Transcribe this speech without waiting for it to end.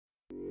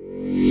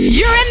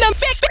You're in the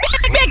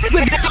mix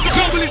with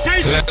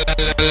Globalization.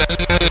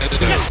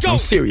 Let's go. I'm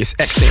serious.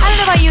 Excellent. I don't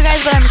know about you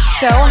guys, but I'm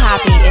so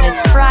happy. It is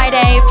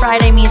Friday.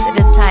 Friday means it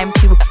is time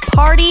to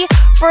party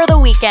for the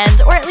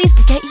weekend, or at least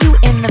get you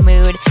in the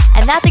mood.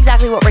 And that's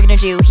exactly what we're going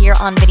to do here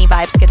on Vinny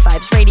Vibes, Good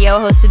Vibes Radio,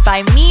 hosted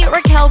by me,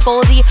 Raquel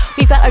Goldie.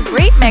 We've got a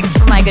great mix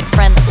from my good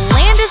friend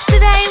Landis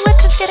today.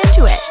 Let's just get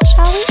into it,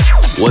 shall we?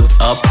 What's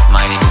up?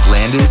 My name is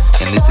Landis,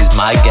 and this is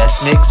my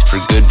guest mix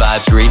for Good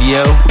Vibes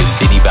Radio with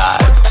Vinny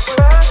Vibe.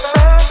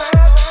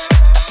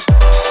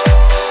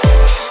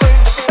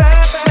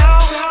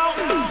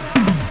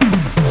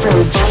 From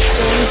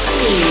Boston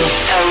to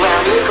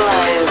around the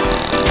globe,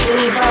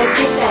 Vinny Vibe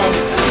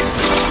presents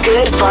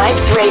Good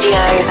Vibes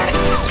Radio,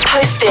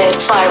 hosted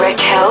by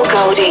Raquel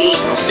Goldie.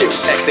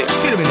 Serious. Excellent.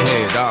 Get him in the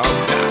head, dog.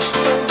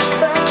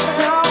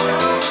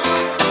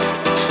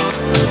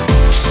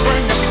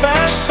 Bring it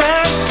back,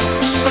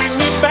 bring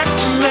it back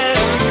to me.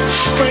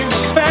 Bring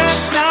it back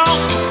now,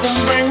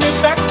 bring it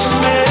back to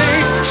me.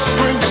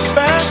 Bring it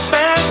back,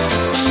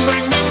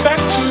 bring it back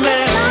to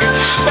me.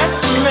 Back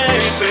to me,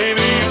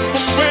 baby.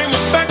 Bring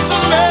it back to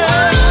me.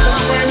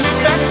 Bring it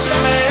back to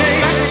me.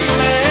 Back to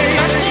me.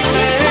 Back to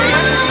me.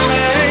 Back to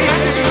me.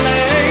 Back to me.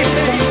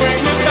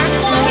 Bring it back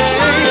to me.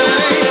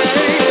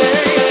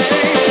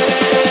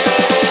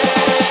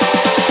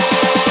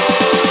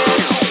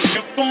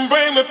 You can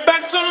bring me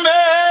back to me.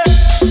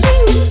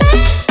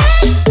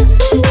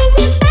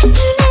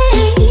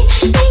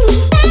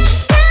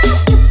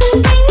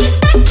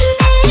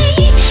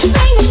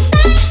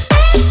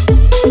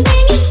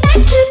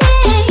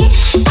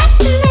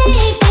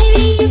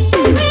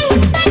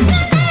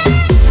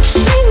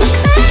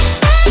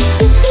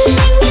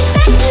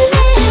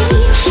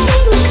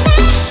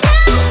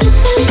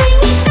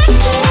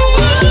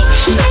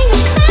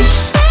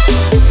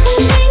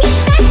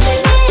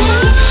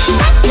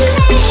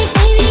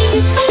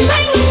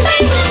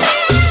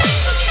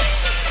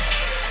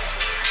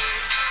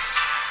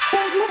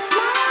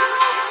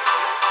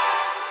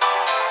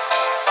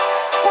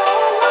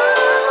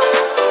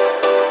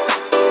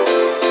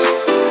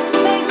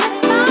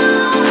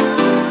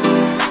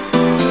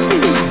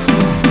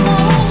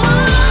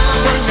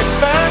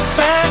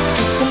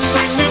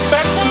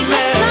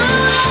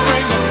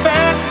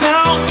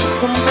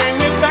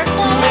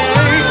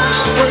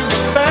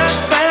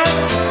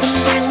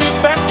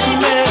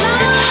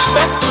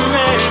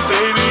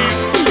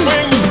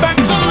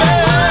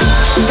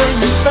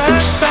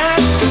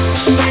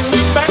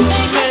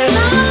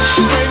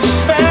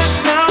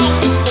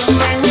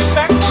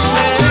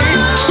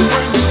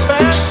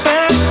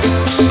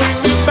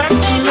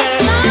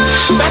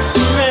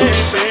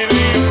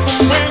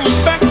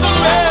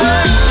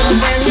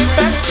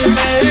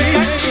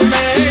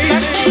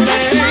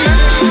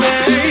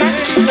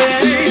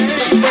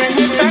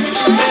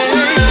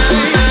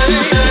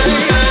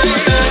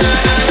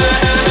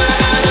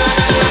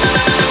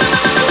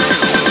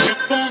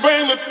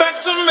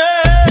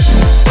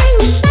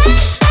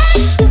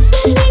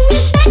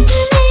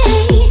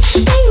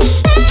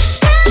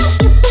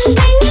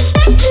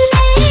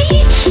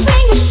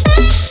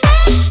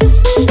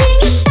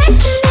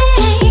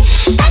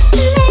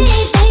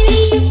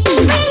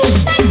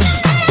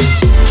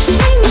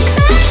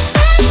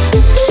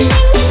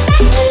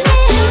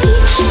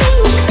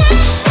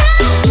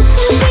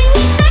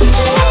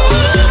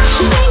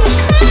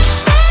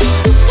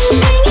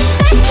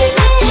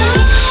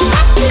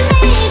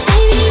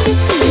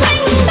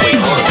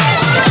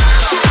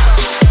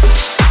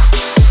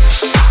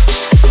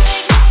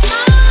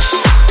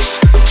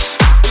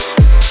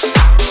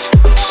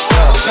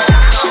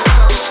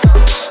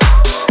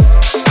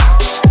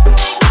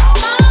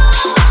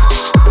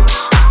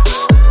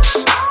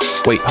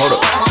 Wait, hold up.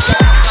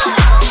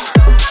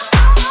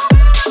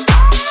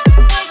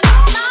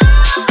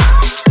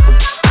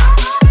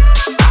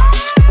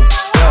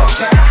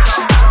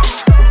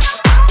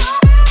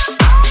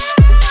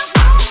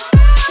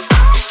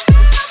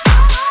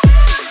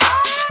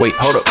 Wait,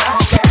 hold up.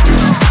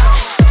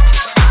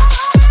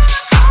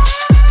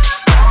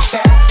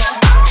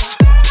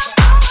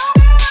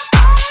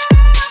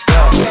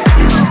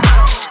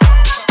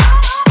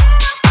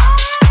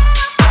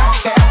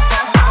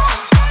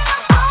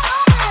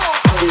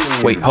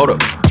 Wait, hold up.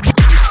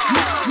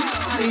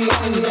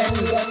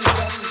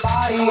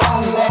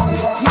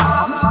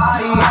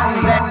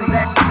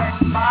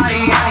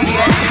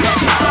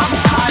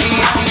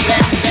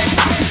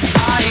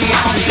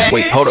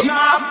 Wait, hold up.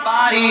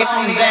 Body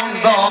on the dance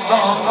floor.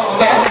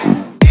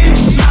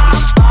 It's my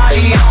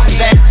body on the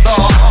dance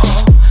floor.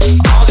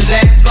 On the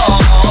dance floor.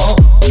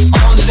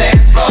 On the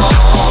dance floor.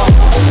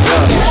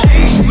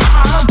 Shake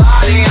my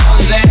body on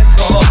the dance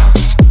floor.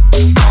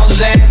 On the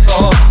dance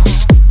floor.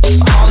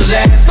 On the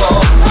dance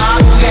floor.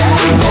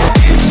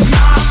 It's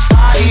my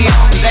body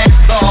on the dance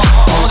floor.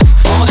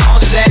 On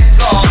the dance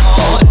floor.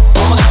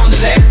 On the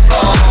dance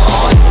floor.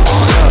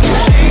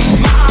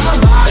 Shake my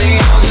body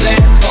on the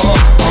dance floor.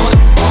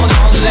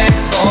 On the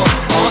dance floor.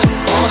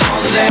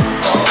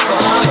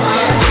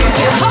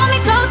 Hold me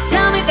close,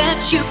 tell me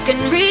that you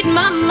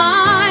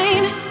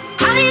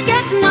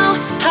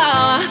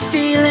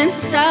feel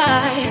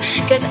inside.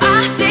 'Cause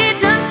I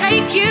didn't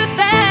take you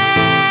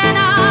there,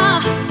 nah.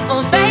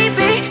 Oh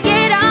baby,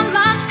 get out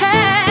my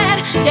head,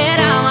 get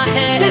out my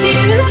head. 'Cause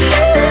you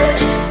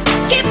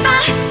keep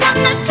us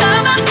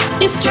undercover,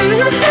 it's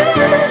true.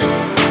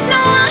 No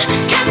one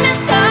can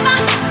discover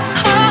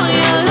all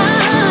your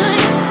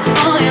lies,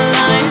 all your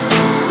lies,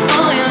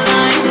 all your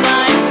lies,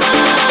 lies,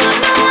 lies.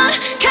 No one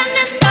can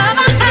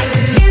discover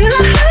you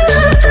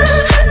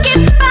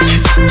keep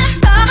us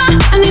undercover,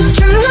 and it's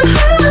true.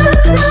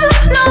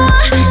 No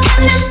one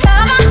can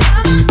discover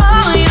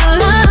all your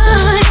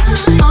lies,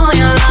 all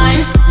your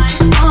lies,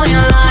 all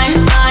your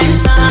lies, lies,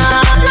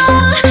 lies. No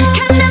one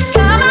can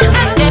discover.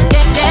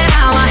 Get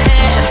out my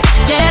head,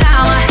 get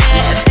out my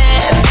head, get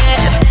out my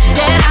head,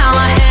 get out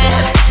my head,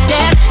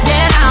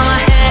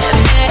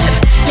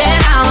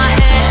 get out my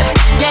head,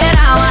 get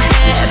out my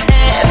head,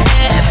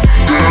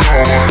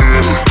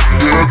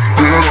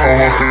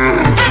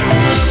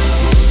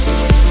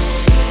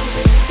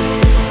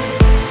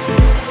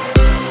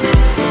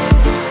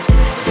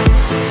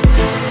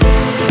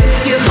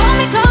 You hold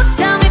me close,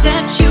 tell me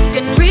that you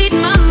can read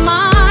my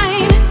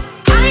mind.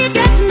 How do you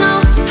get to know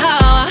how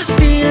I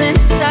feel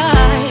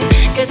inside?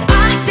 'Cause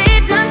I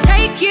didn't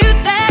take you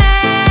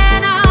there,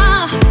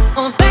 nah.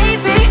 Oh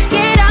baby,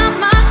 get out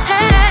my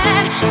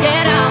head,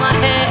 get out my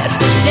head,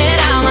 get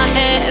out my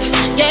head,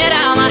 get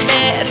out my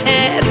head,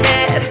 head,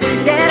 head,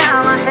 get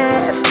out my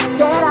head,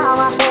 get out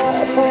my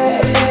head,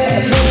 head, head,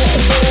 head.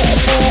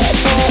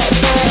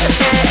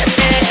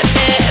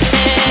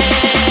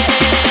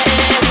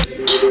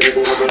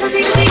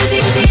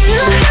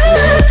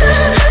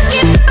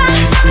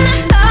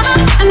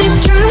 And it's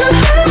true.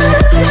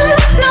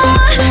 No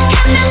one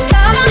can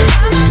discover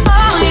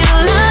all your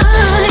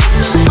lies,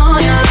 all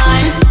your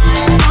lies,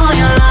 all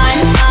your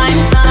lies,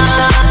 lies,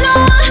 lies. No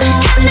one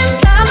can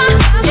discover.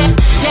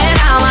 Get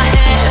out my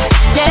head,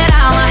 get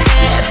out my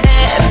head,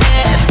 head,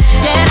 head,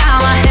 get out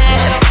my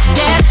head,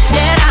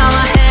 get out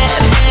my head,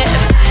 head.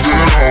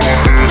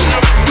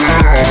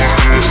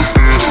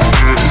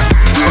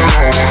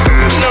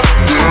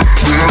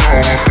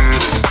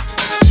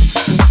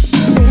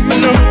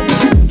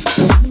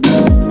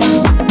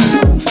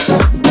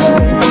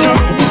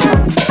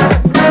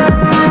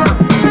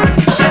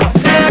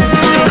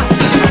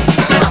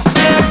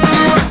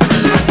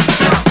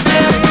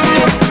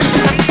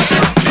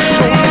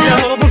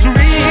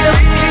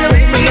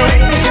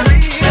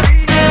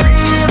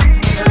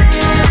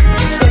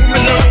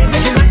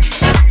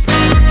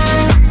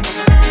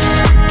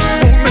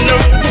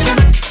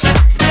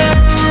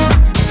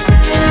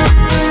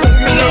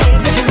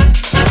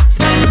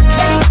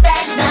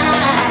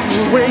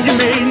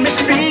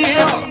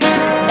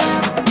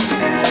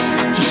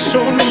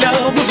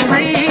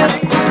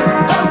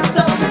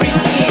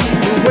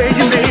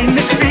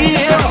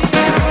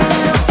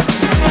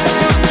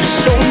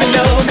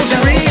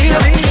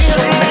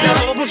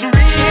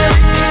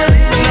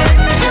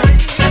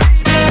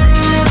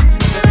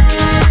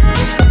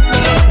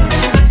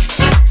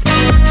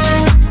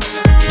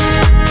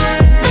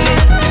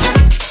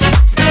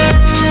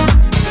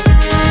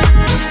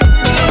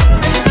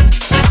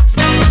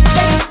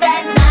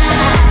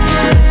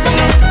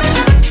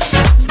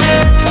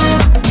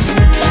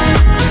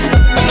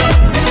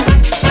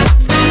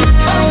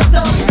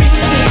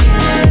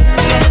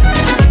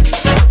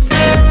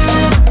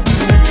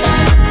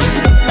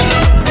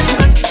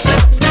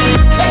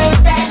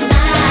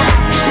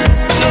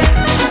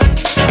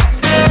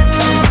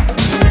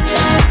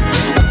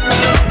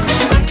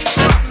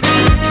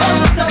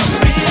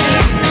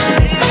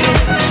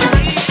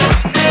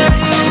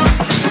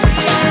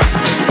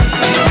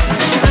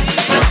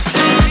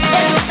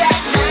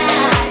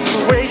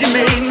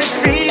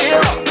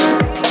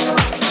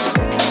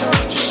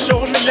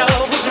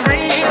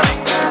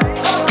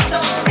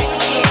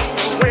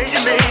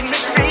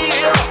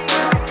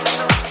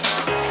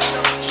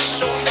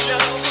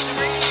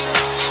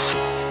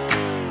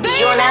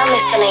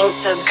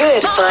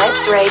 Good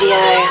Vibes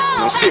Radio.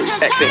 No, Sirius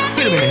XM.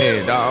 Hit him in the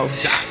head, dog.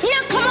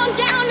 Now come on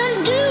down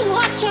and do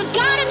what you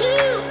gotta do.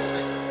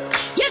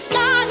 You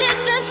started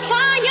this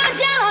fire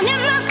down in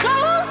my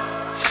soul.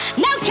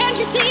 Now can't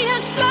you see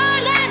it's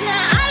burning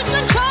out of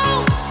control?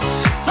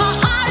 My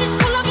heart is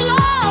full of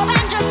love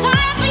and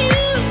desire for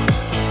you.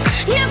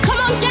 Now come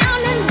on down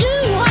and do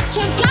what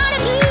you gotta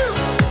do.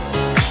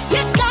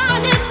 You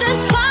started this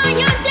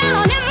fire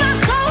down in my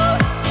soul.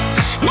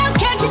 Now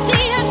can't you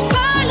see it's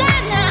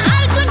burning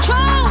out of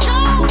control?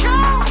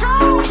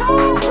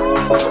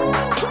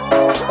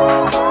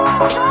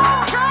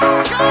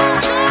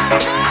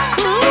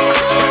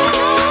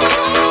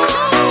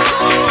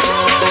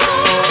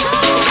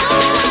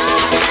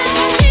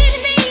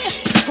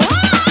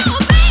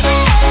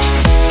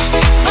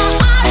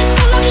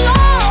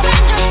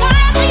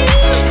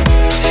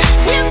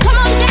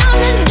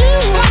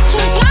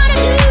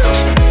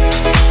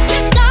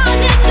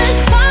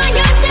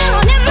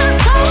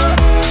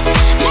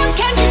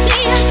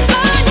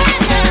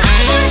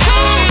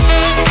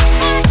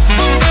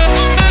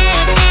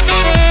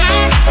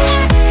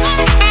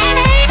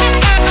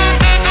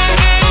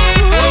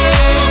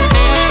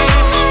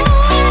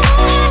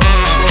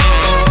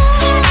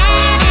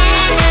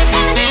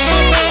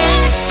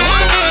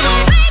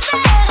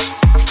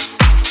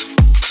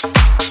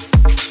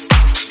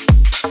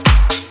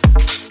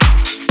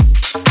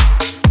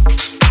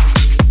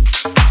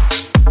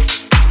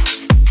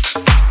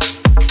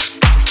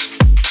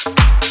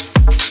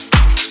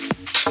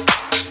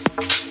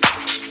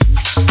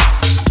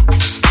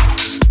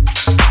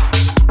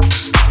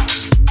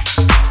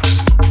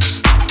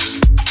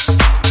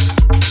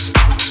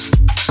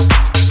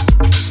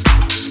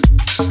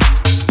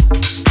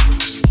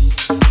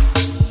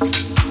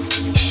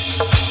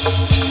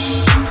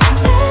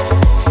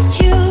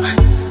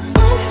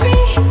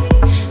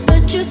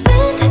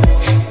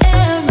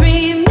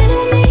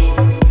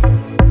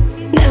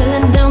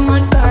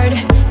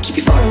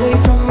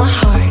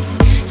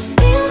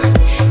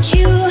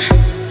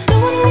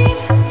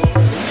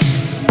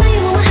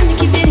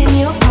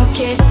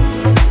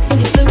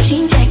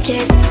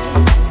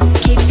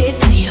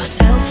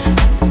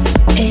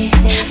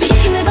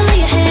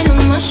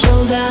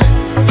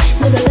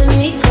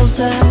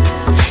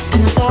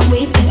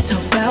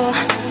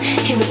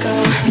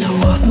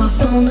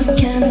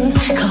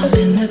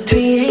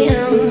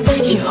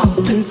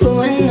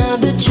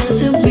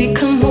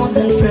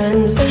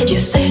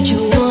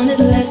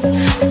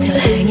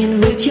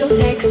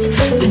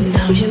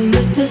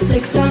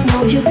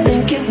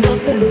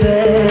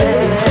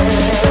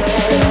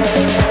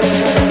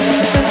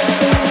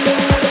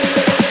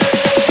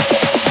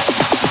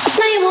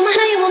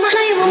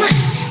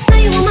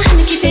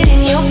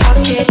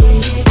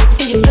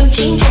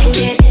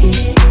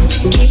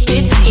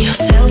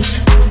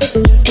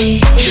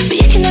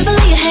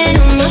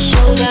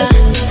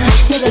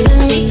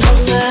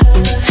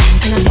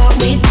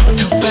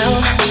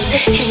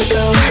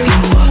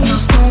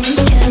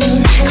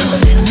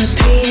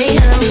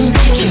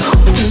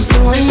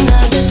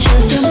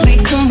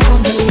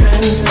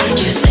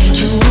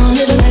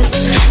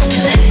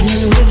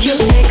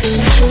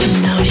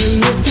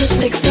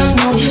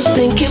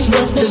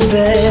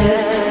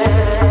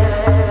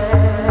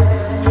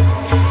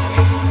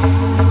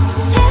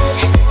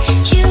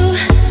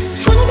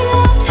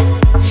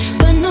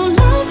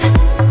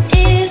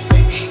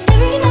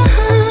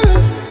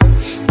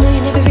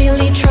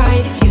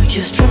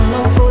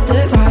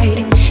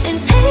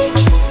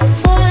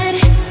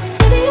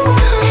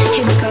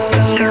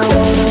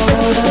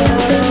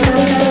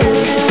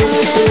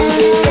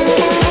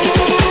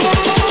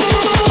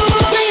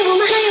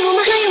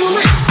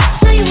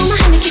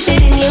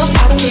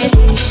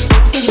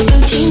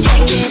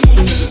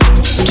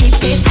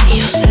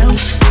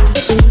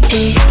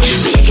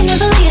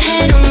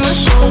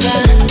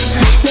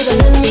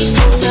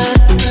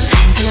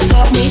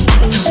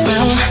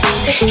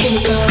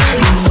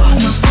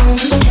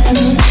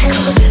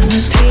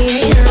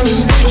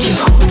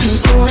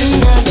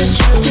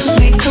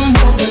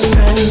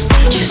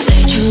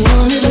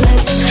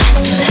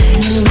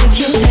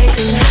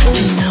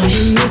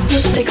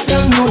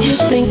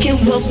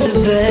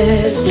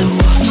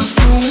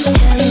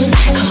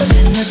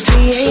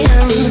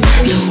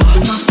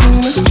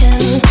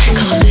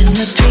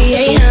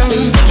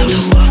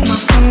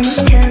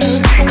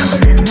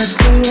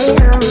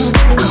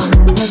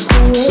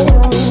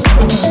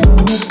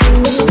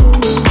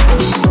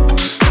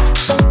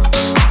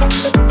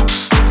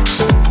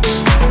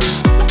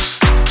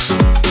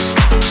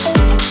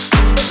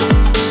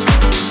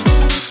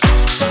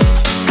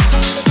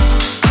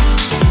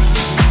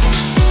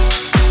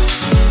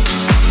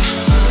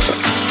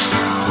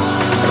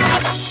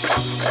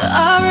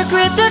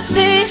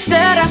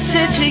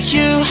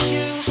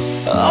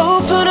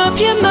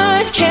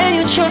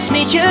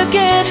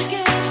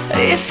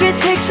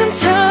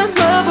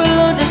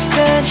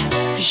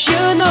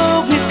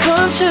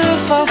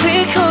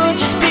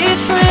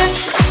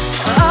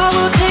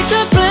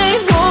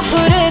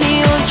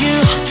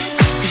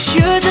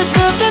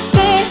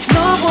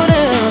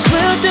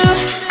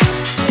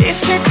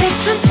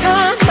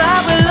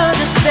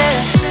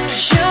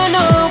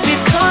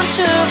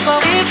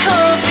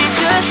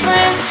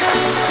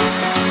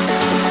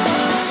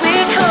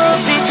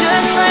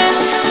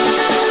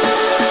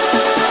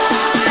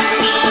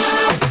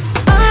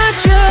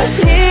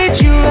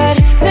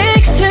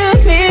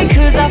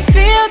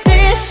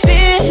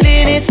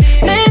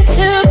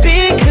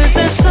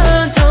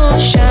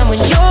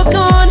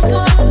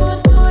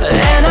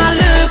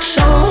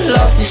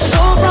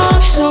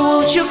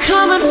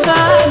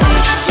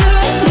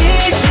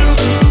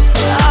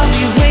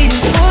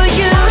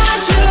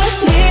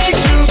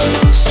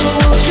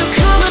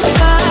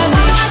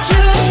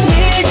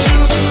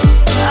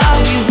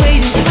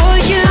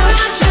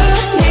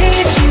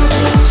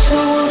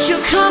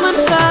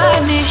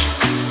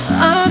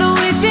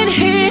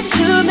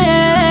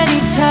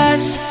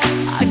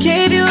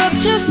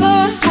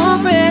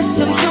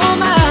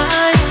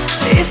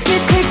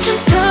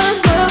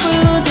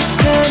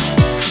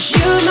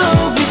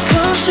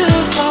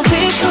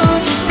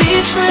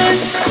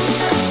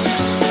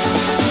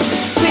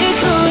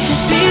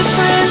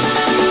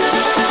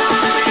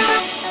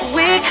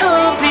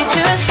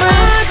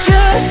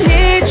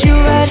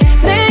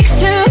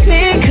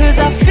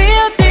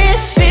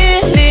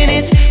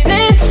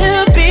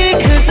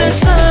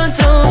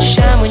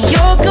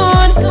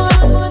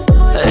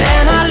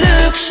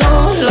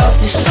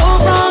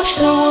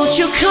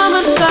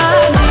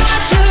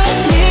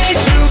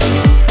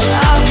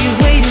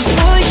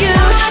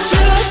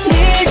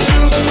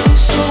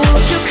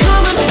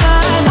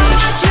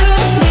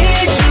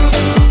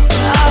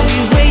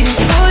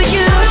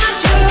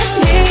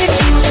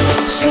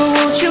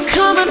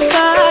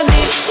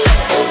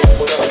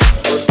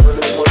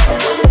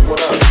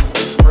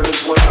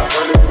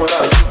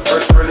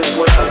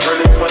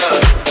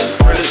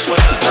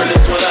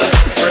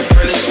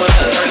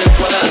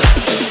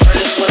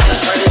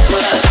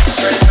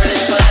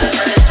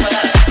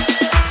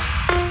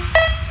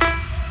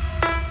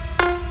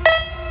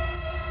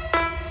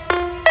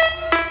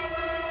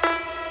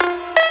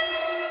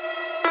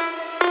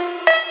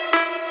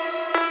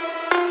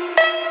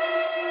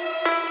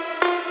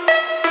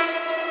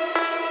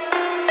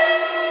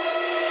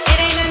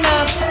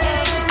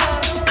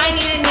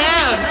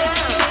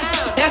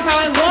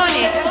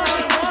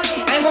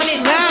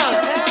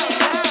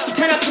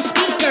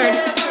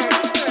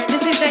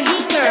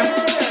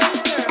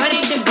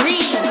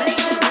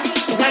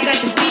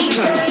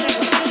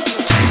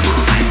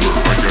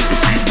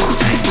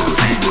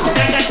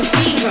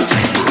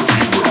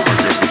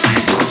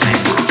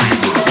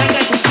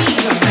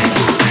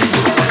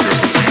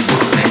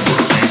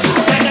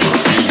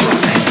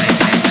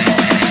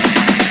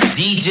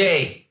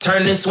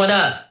 Turn this one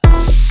up.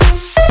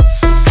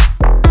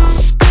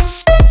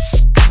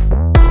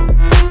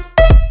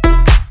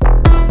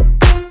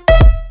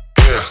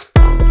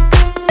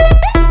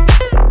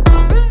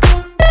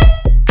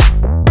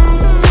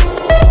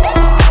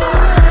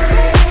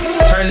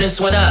 this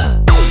one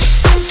up.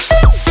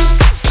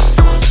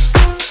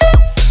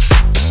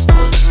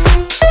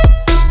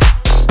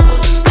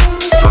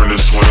 Turn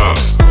this one up.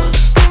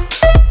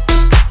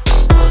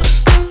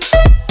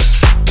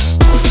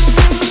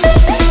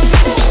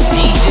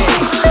 DJ,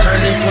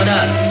 turn this one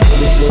up.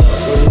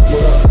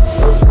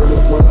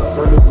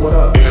 Turn this one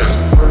up. Yeah.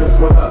 Turn this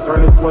one up.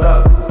 Turn this one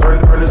up.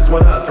 Turn this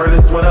one up. Turn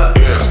this one up.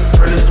 Yeah.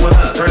 Turn this one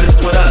up. Turn this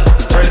one up.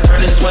 Turn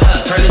this one up.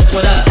 Turn this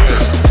one up.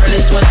 Turn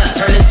this one up.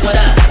 Turn this one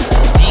up.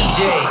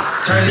 DJ,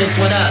 turn this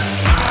one up.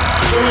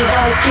 Vinny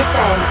Vibe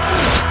presents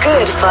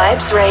Good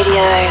Vibes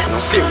Radio. No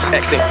serious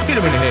accent. Hit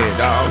him in the head,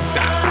 dog.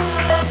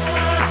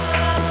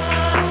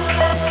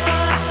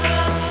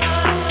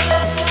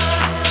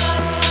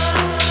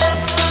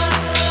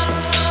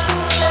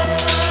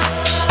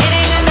 It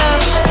ain't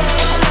enough.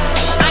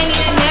 I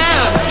need it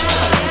now.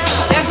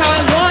 That's how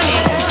I want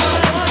it.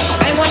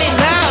 I want it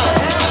loud.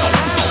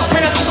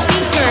 Turn up the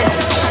speaker.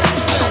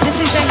 This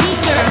is a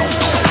heater.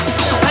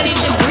 I need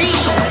to breathe.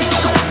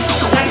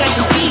 'Cause I got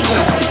the fever.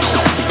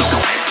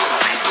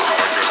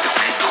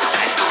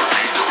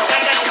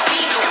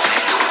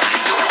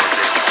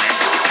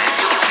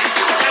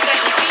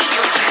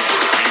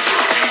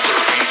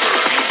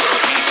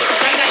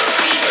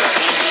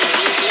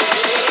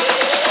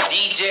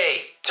 DJ,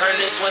 turn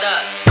this one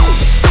up.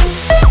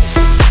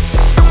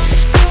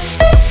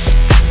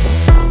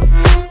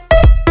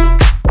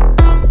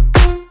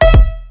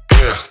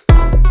 Yeah.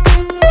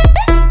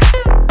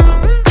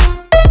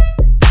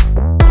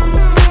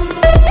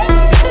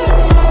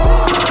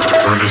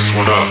 Turn this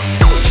one up.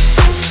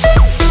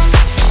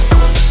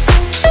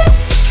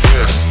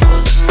 Yeah.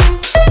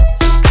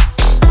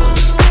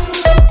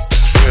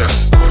 Yeah.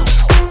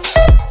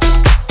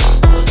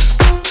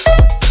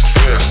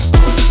 Yeah.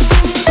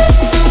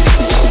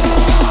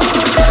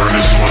 Turn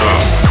this one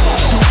up.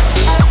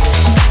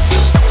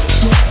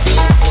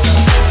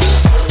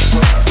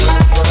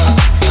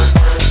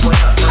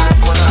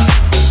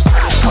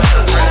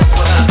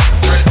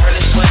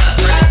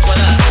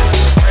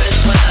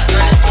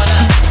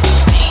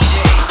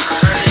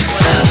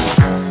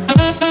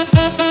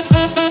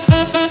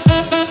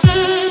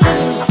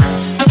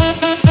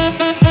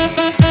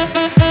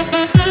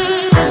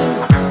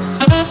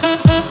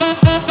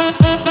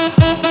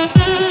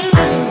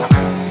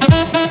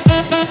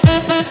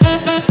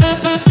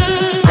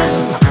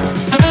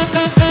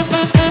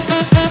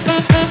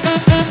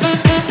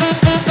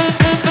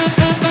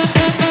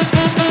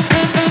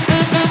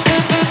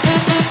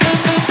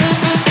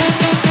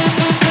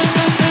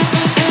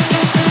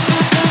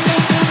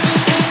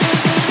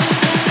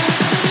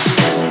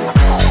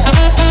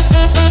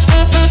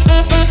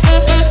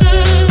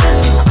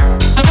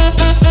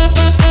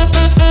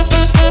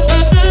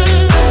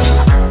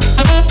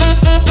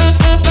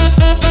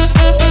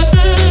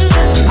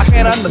 I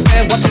can't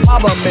understand what the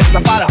problem is.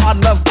 I find it hard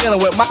enough dealing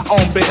with my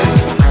own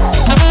business.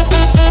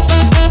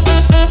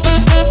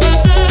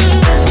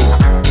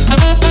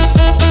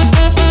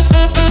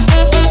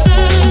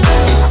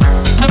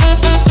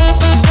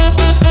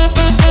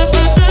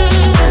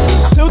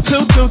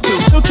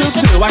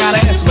 Two. I got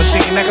an answer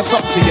machine that can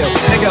talk to you.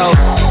 They go.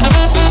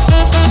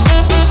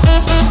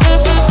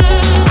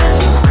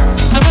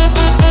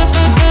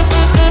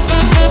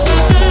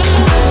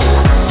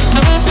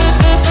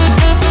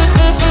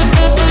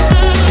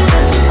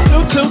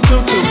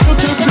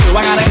 Two.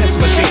 I got an answer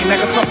machine that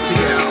can talk to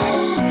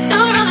you.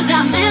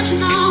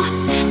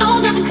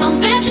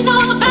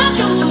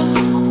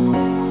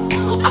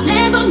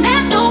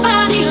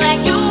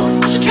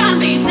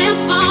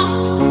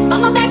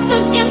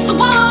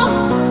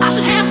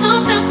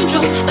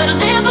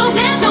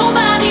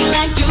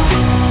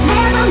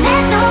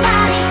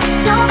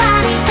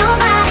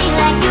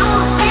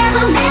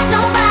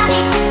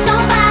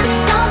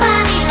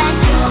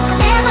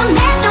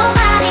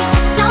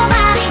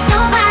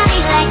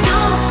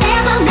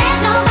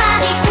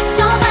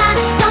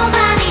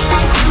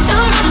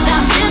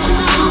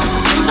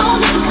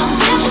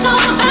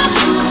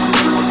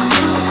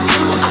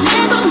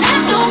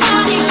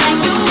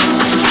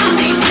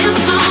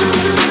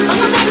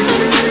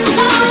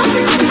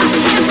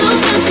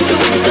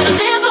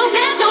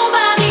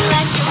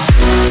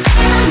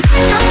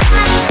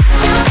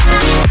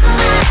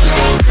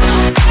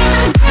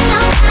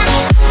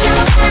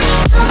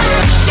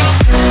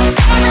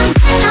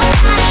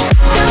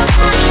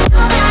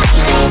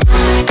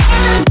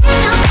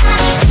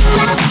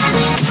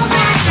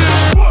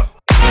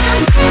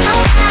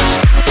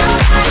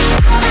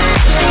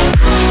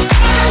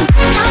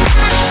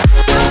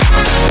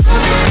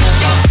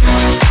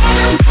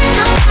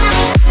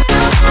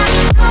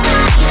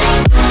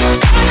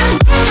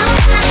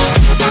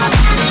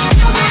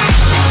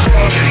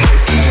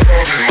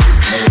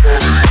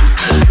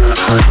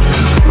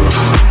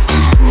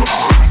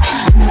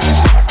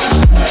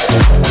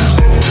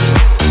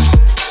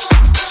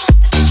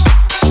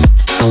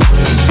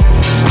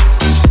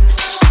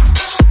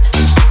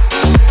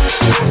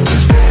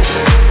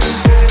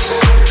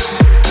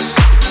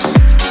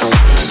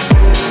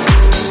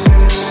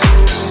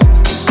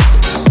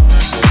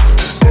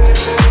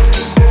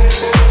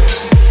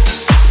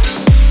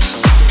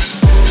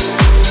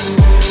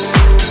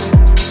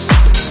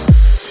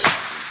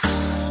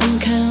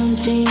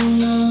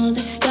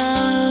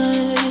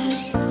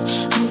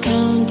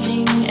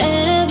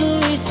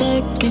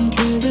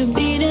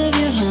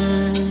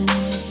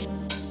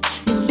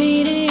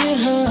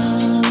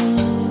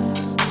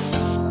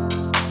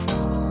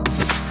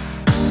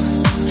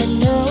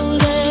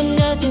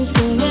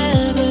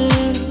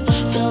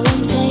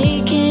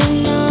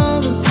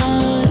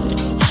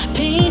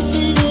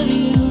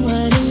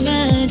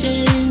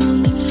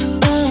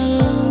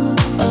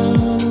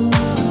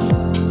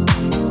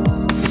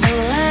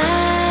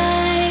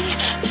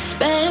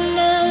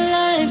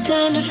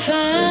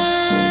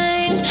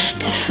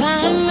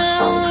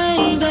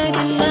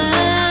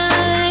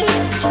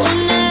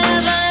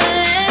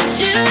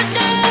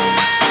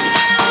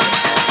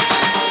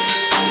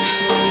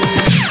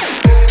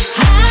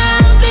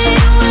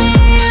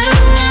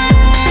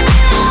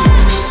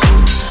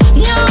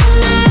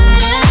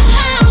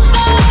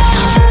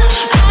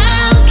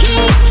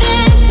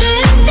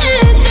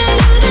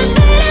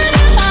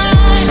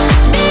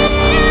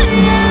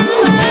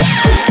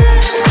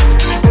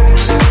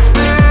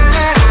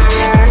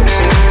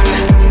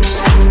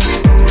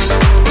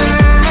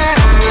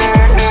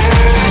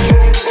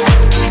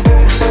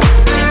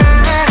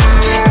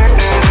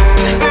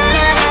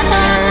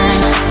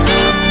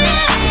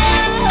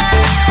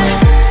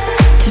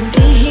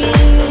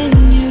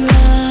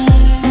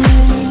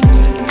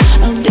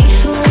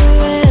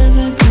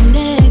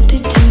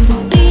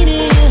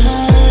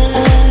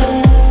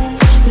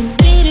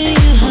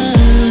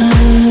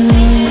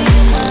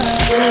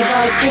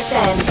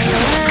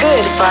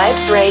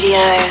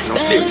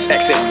 Sirius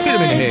XM. Get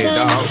him in the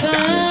head,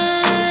 dog.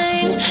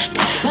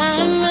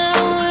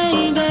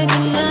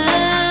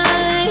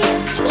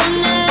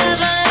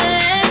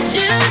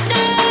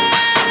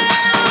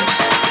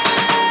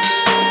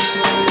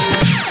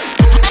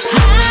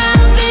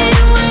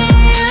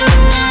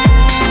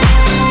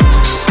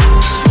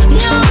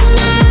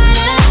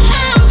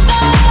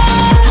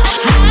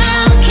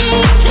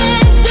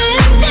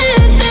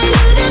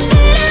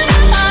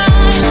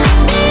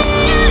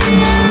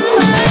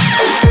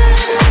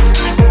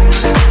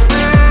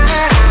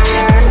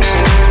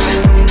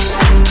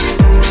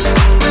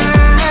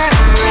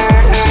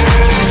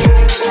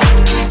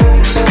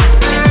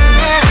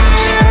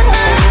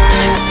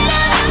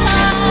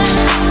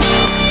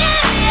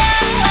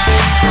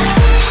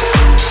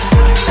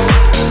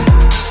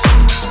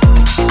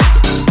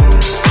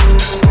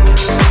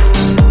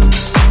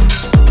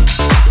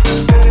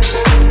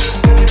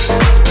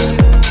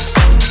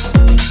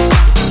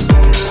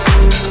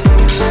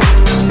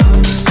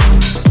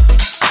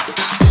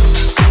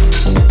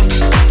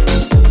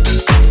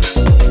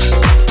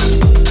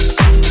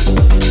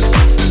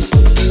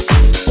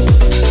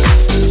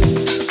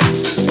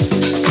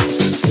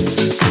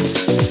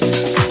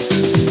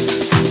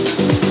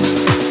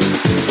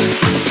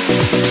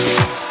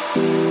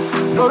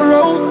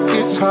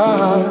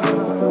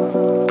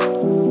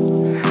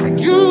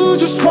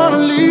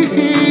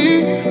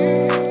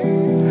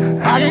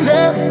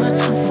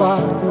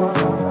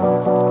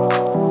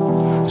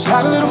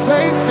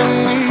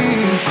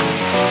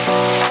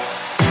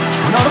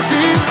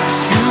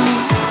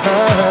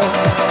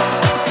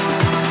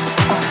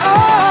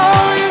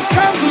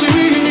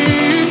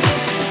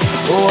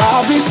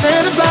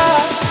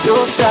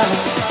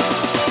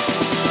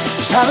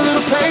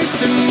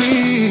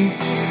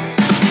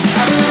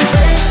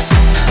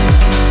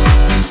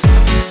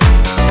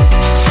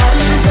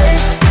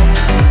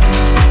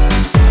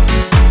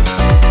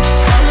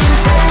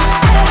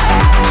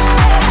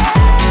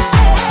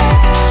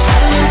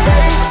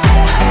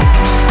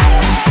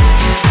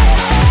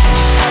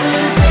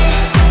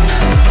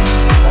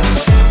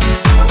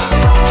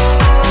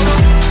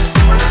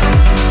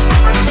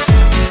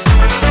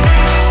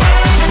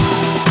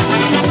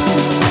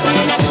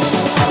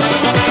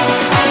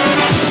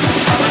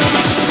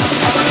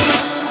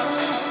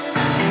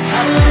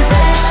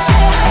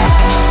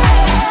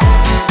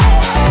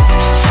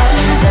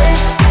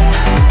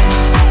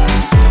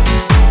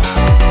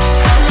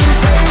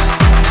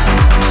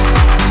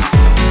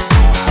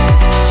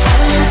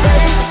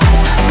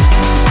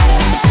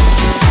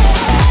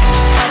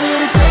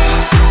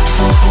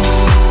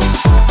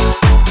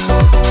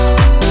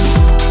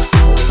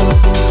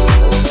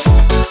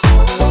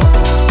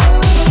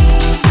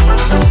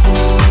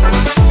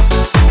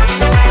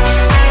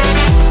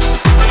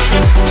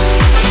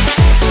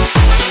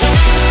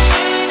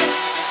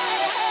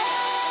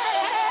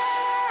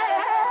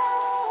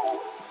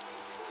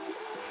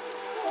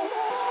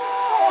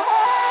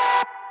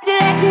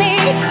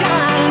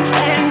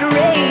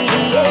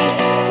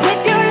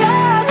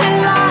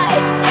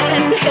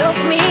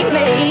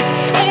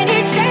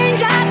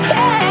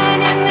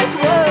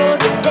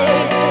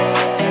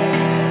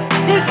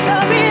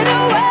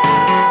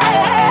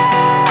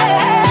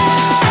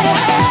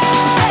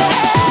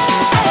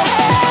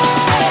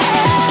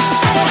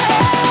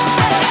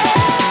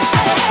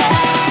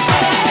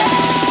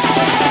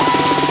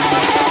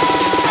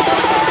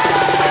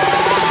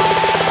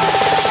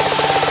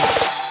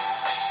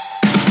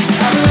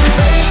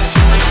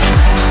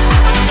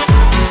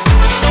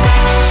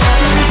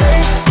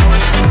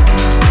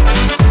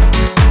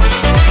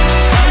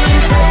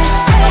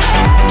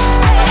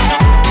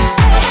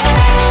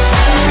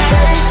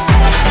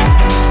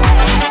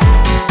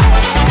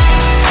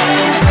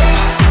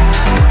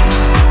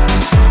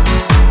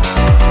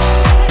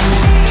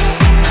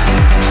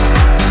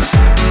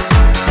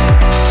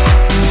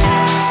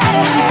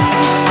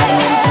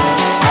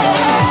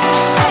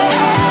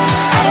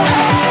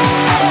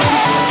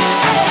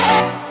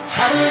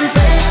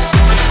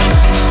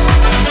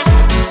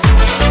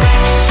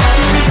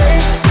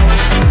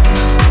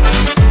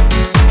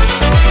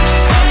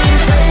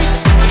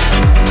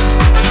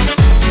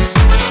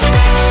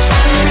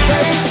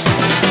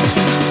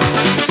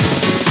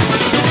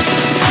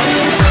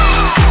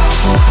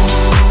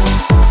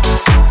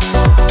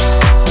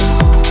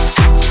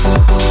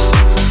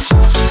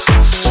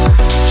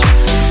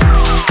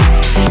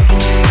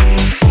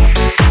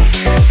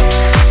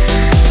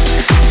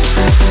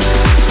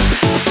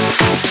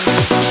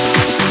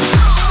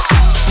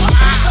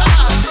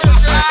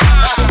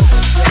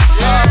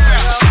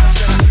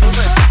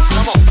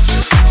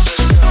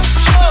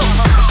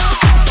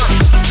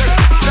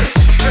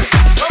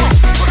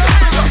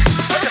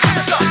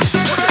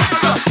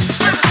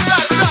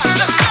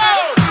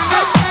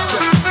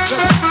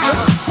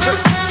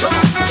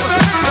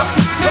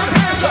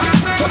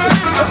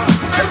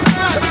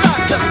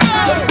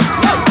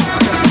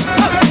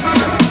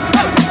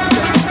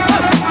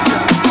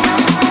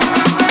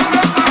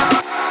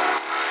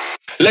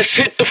 Let's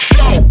hit the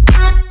floor.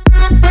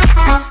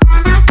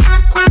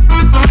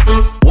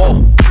 Whoa.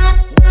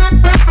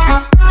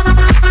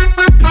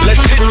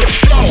 Let's hit the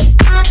floor.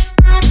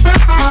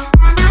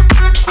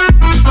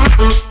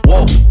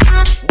 Whoa.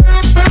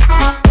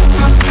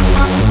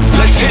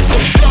 Let's hit the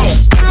floor.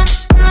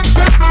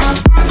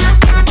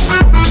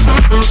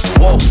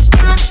 Whoa.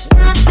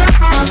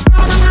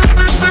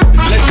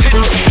 Let's hit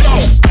the floor.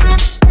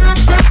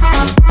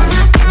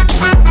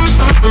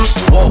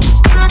 Whoa.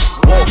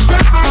 Whoa.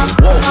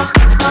 Whoa.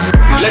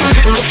 Let's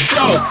hit the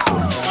floor.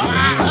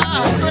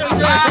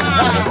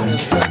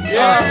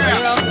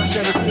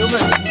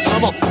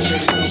 Come on.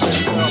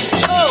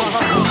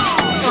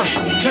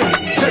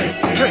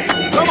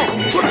 Come on.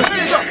 Put your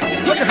hands up.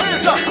 Put your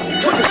hands up.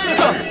 Put your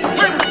hands up.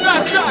 Bring the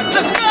side shot.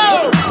 Let's go.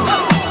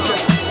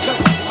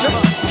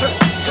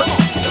 Come on.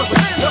 Put your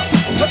hands up.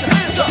 Put your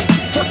hands up.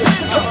 Put your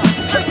hands up.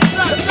 Bring the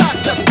side shot.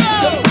 Let's go.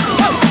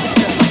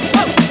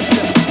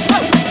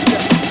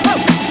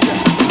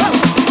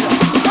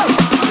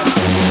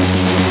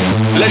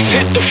 Let's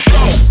hit the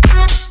floor.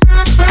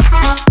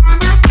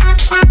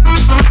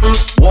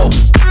 Whoa.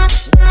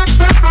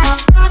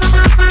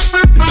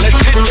 Let's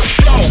hit the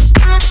floor.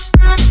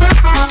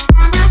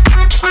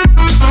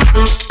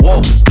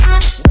 Whoa.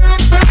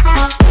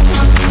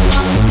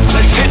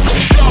 Let's hit the floor. Whoa. Let's hit the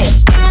floor.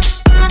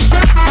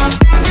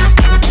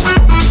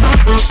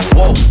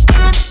 Whoa.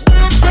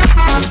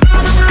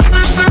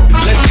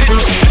 Let's hit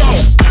the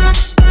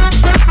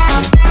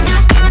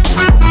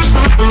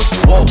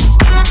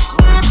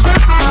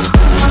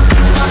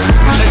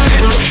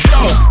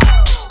floor.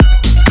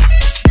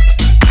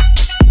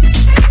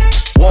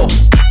 Whoa.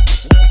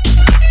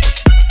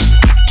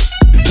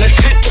 Let's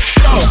hit the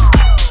floor.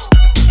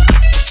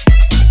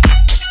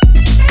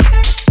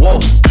 Whoa.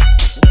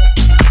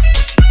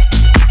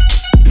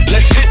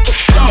 Let's hit the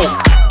floor.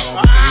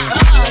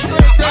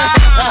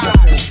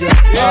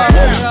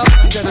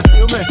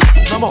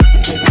 Come on.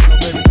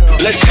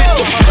 Let's hit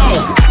the floor.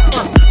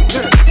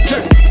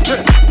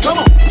 Come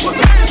on. Put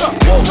your hands up.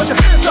 Put your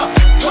hands up.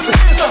 Put your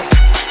hands up.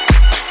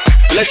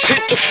 Let's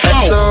hit the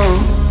floor. So,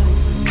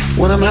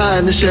 when I'm high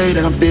in the shade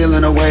and I'm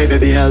feeling away,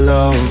 baby,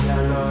 hello.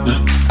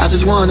 I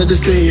just wanted to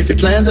see if your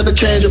plans ever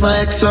change with my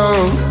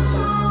XO.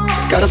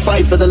 Gotta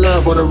fight for the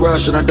love or the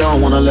rush and I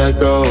don't wanna let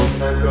go.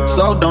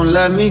 So don't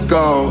let me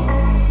go.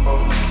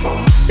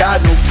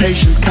 Got no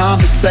patience,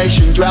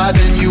 conversation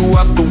driving you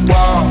up the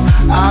wall.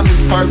 I'm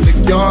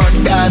imperfect, you're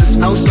a goddess,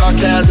 no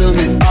sarcasm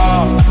at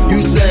all. You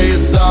say you're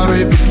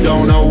sorry, but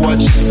don't know what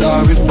you're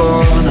sorry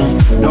for.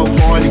 No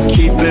point in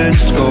keeping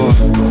score.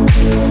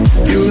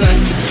 You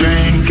like to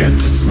drink and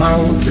to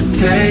smoke to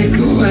take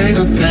away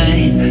the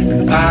pain,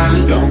 and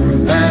I don't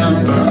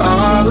remember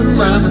all of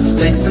my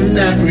mistakes and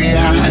every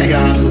high I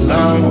got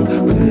low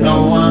with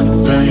no one to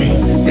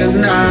blame. You're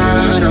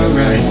not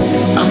alright,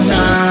 I'm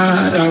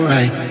not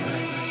alright.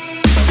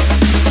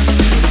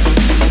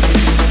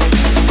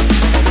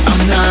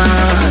 I'm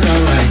not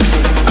alright,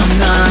 I'm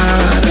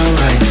not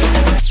alright.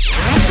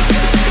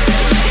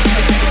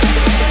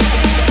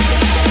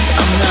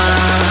 I'm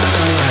not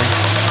alright,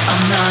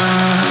 I'm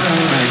not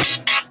alright.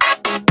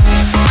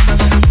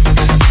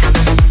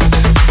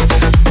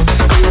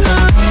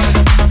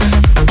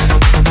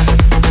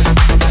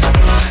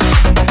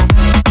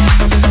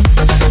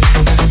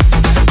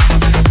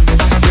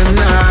 You're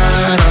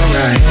not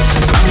alright,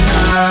 I'm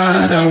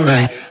not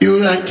alright. You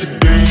like to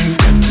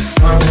drink and to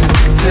smoke,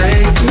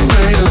 take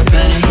away the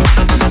pain.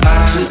 I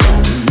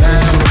don't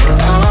remember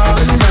all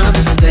of my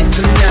mistakes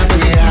and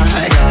every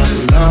high I got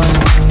low.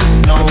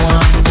 No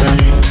one to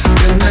blame.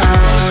 You're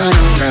not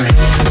alright,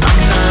 I'm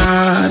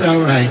not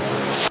alright.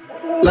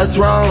 Let's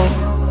roll.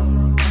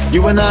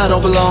 You and I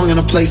don't belong in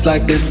a place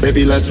like this,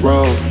 baby, let's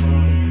roll.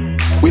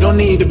 We don't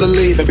need to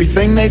believe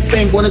everything they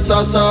think when it's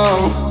all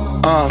so.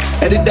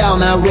 Headed down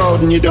that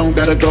road and you don't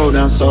gotta go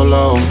down so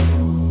low.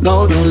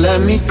 No, don't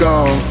let me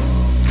go.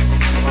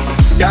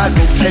 Got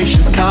no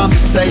patience,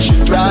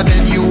 conversation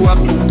driving you up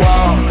the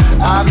wall.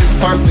 I'm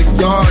imperfect,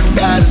 you're a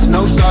goddess,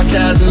 no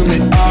sarcasm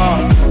at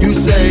all. You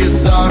say you're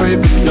sorry,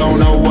 but don't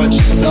know what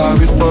you're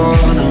sorry for.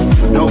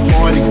 No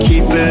point in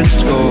keeping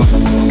score.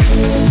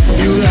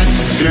 You like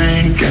to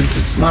drink and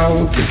to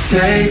smoke to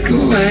take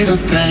away the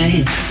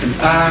pain, and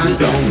I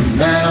don't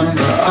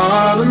remember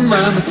all of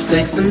my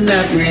mistakes and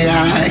every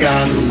high I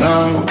got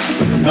low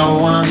with no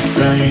one to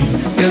blame.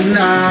 You're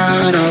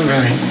not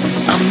alright,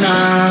 I'm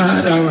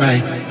not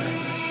alright.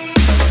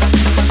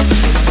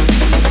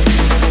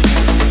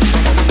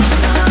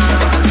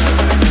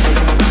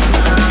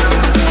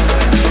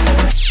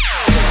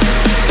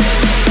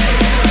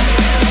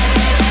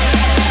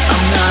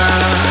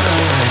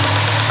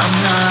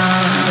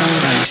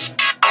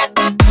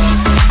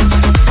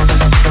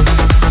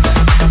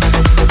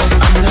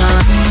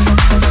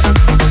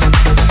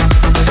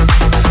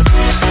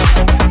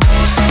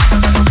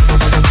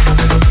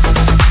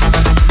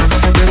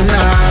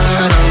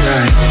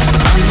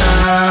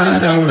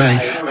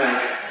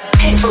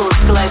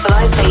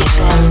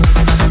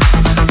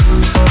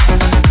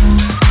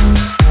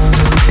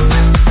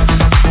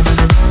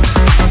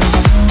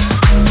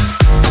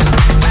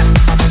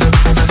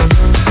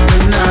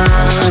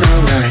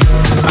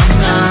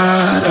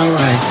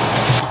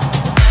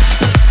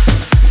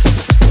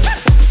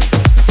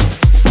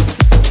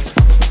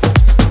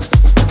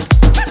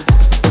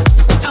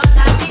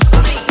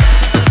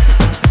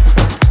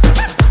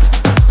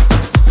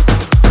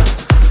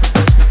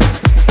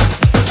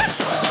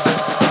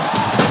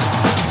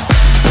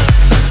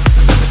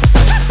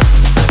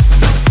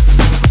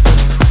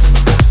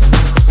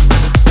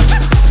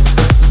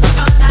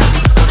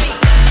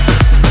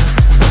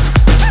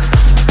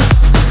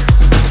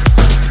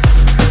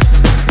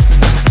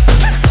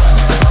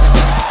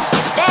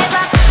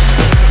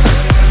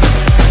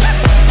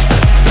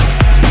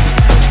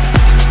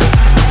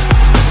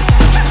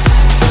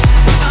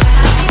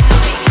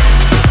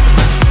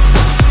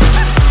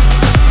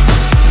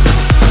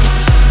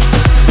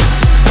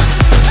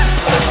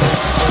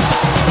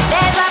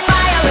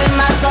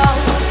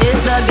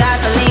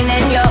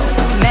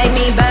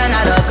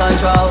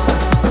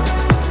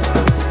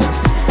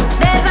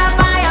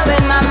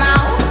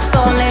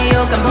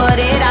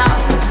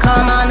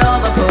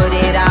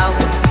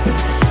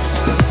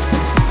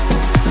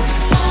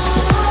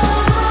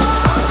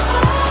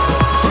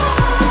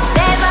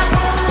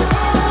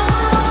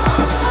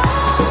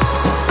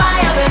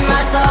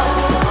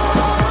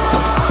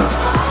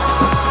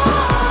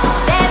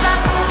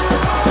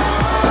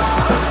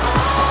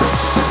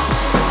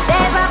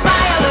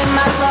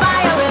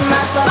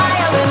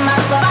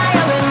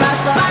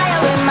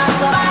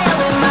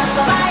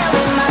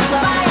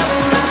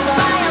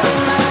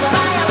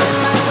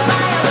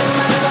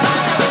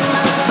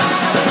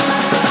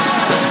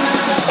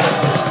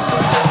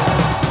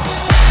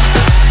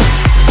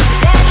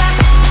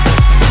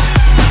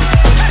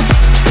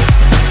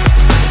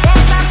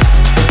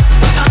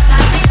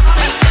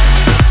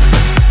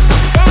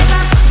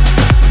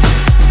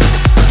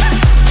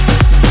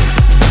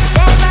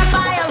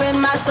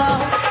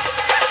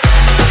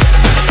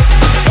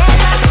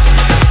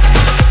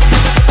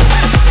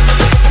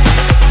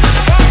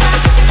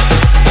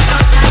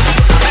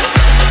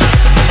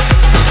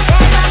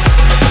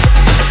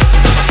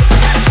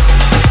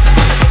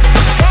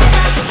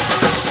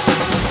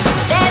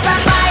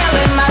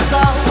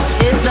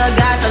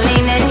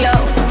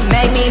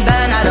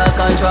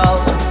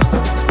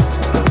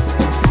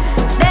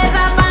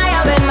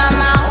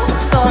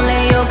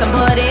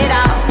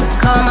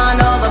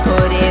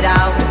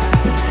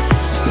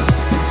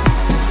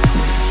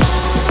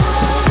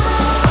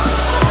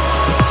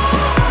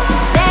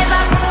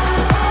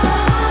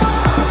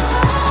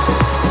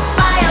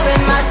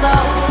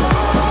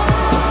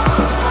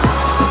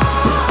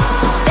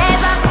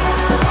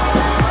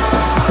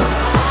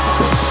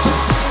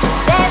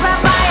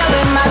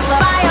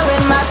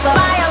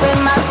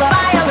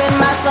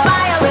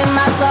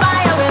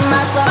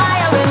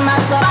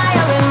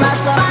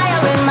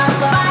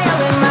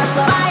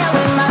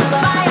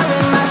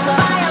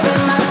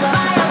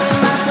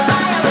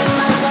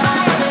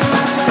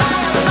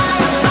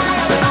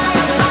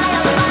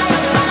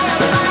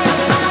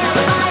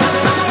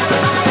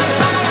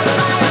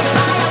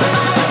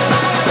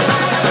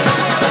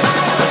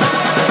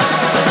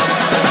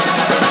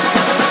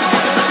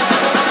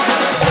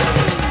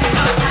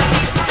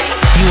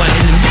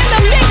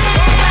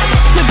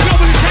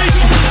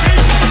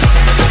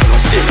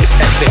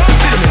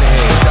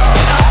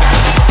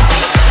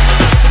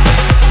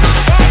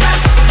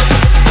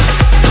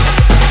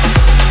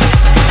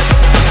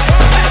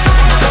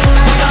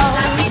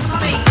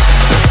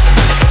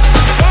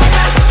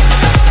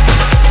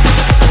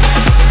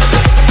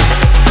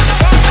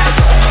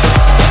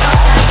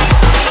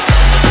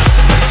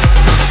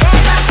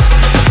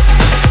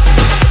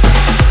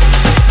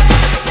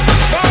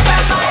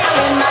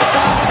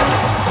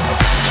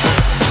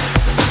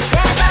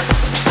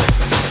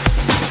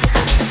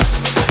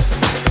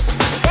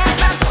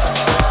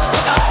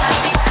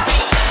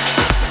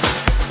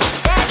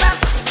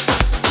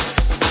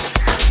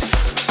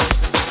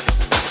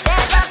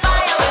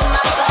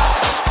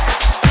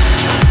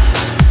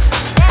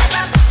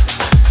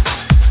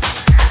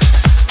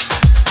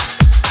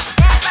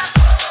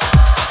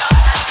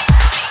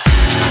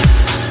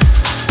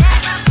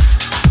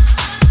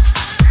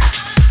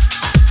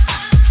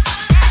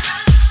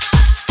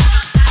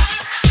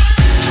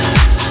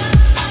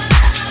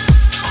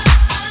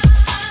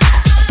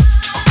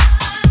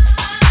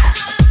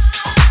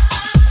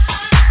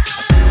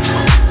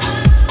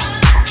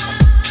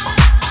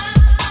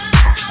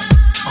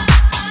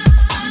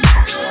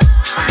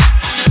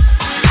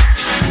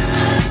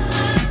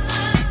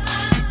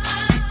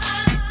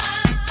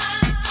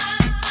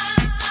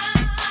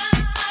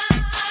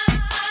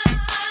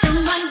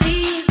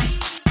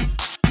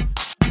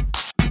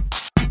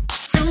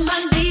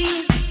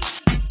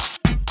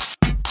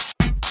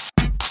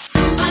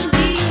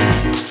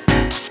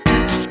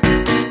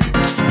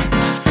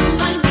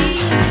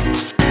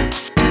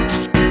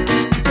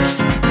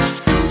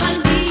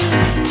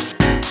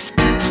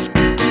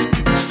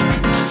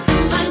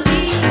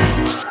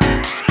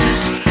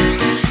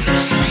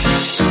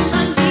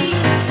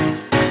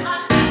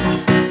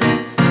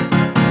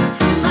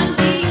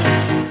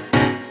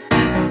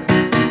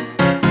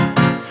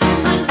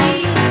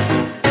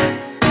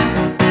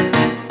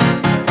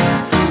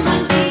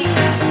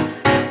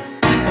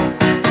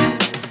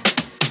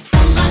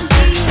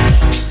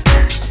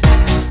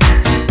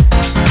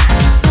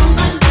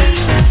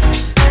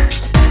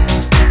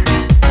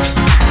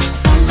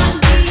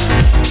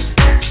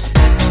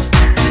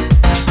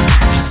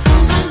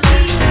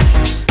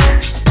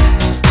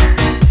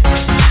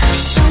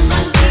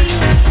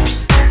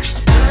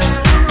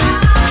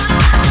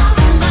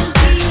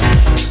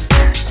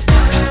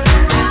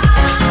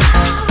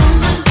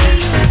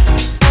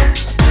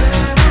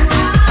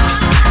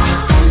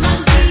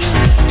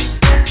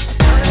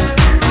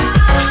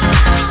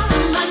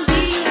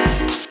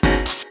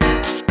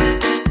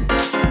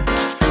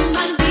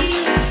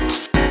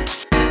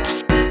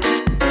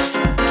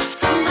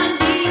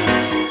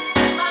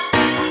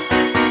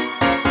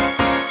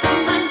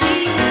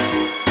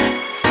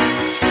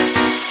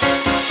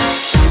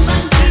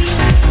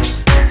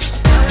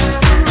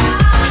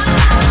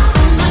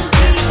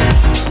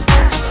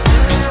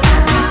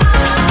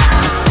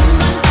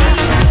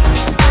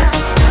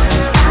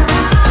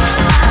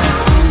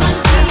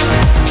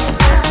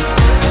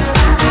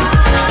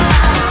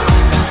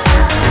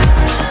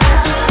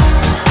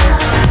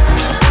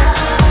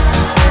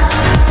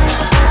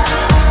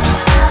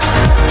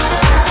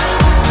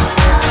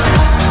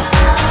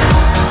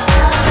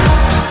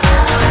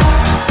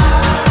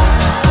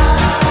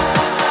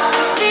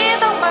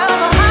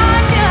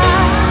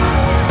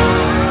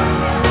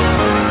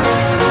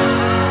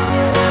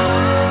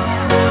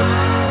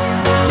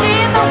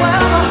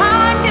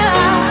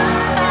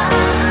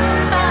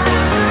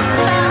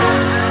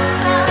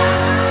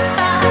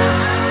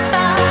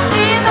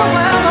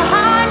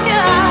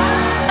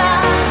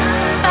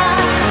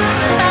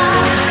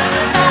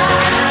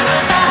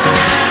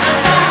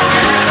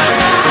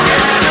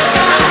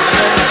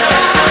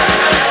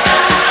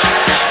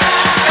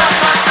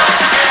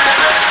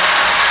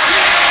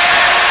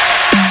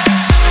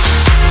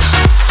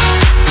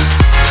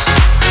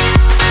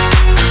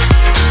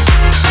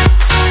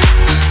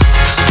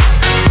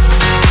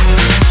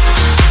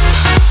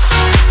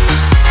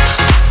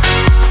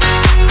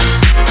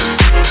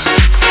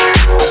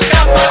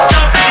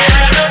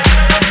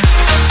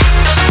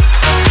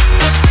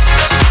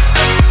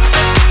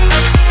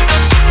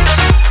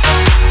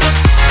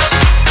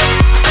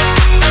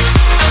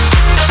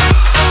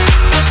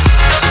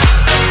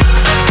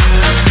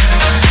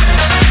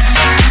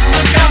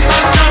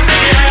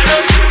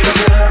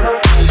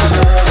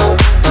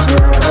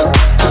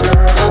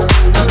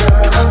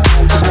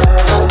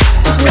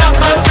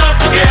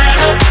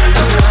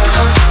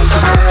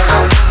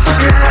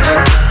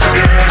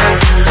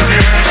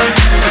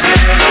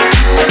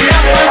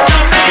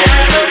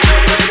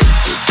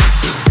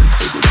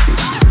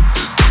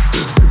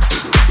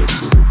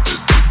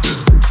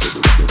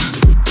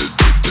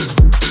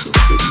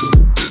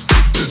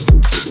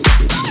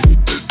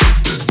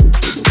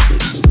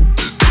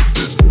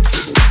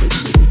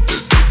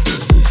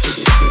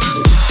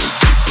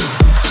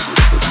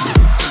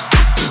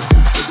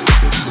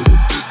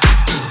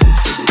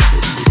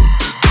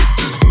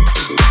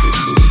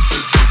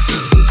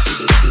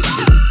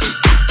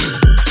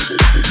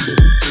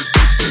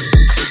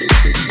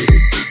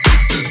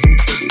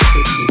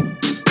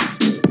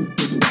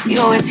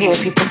 hear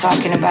people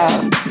talking about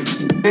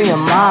free your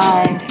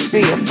mind,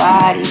 free your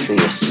body, free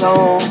your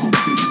soul.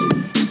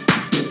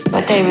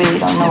 But they really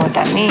don't know what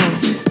that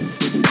means.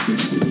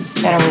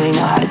 They don't really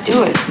know how to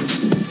do it.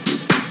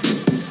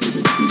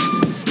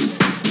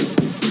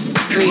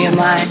 Free your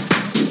mind,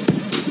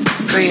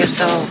 free your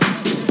soul,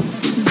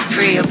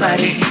 free your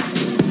body.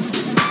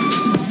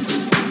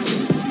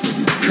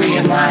 Free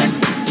your mind,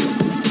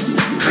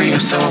 free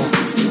your soul.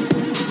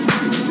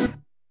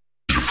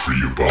 Free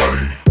your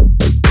body.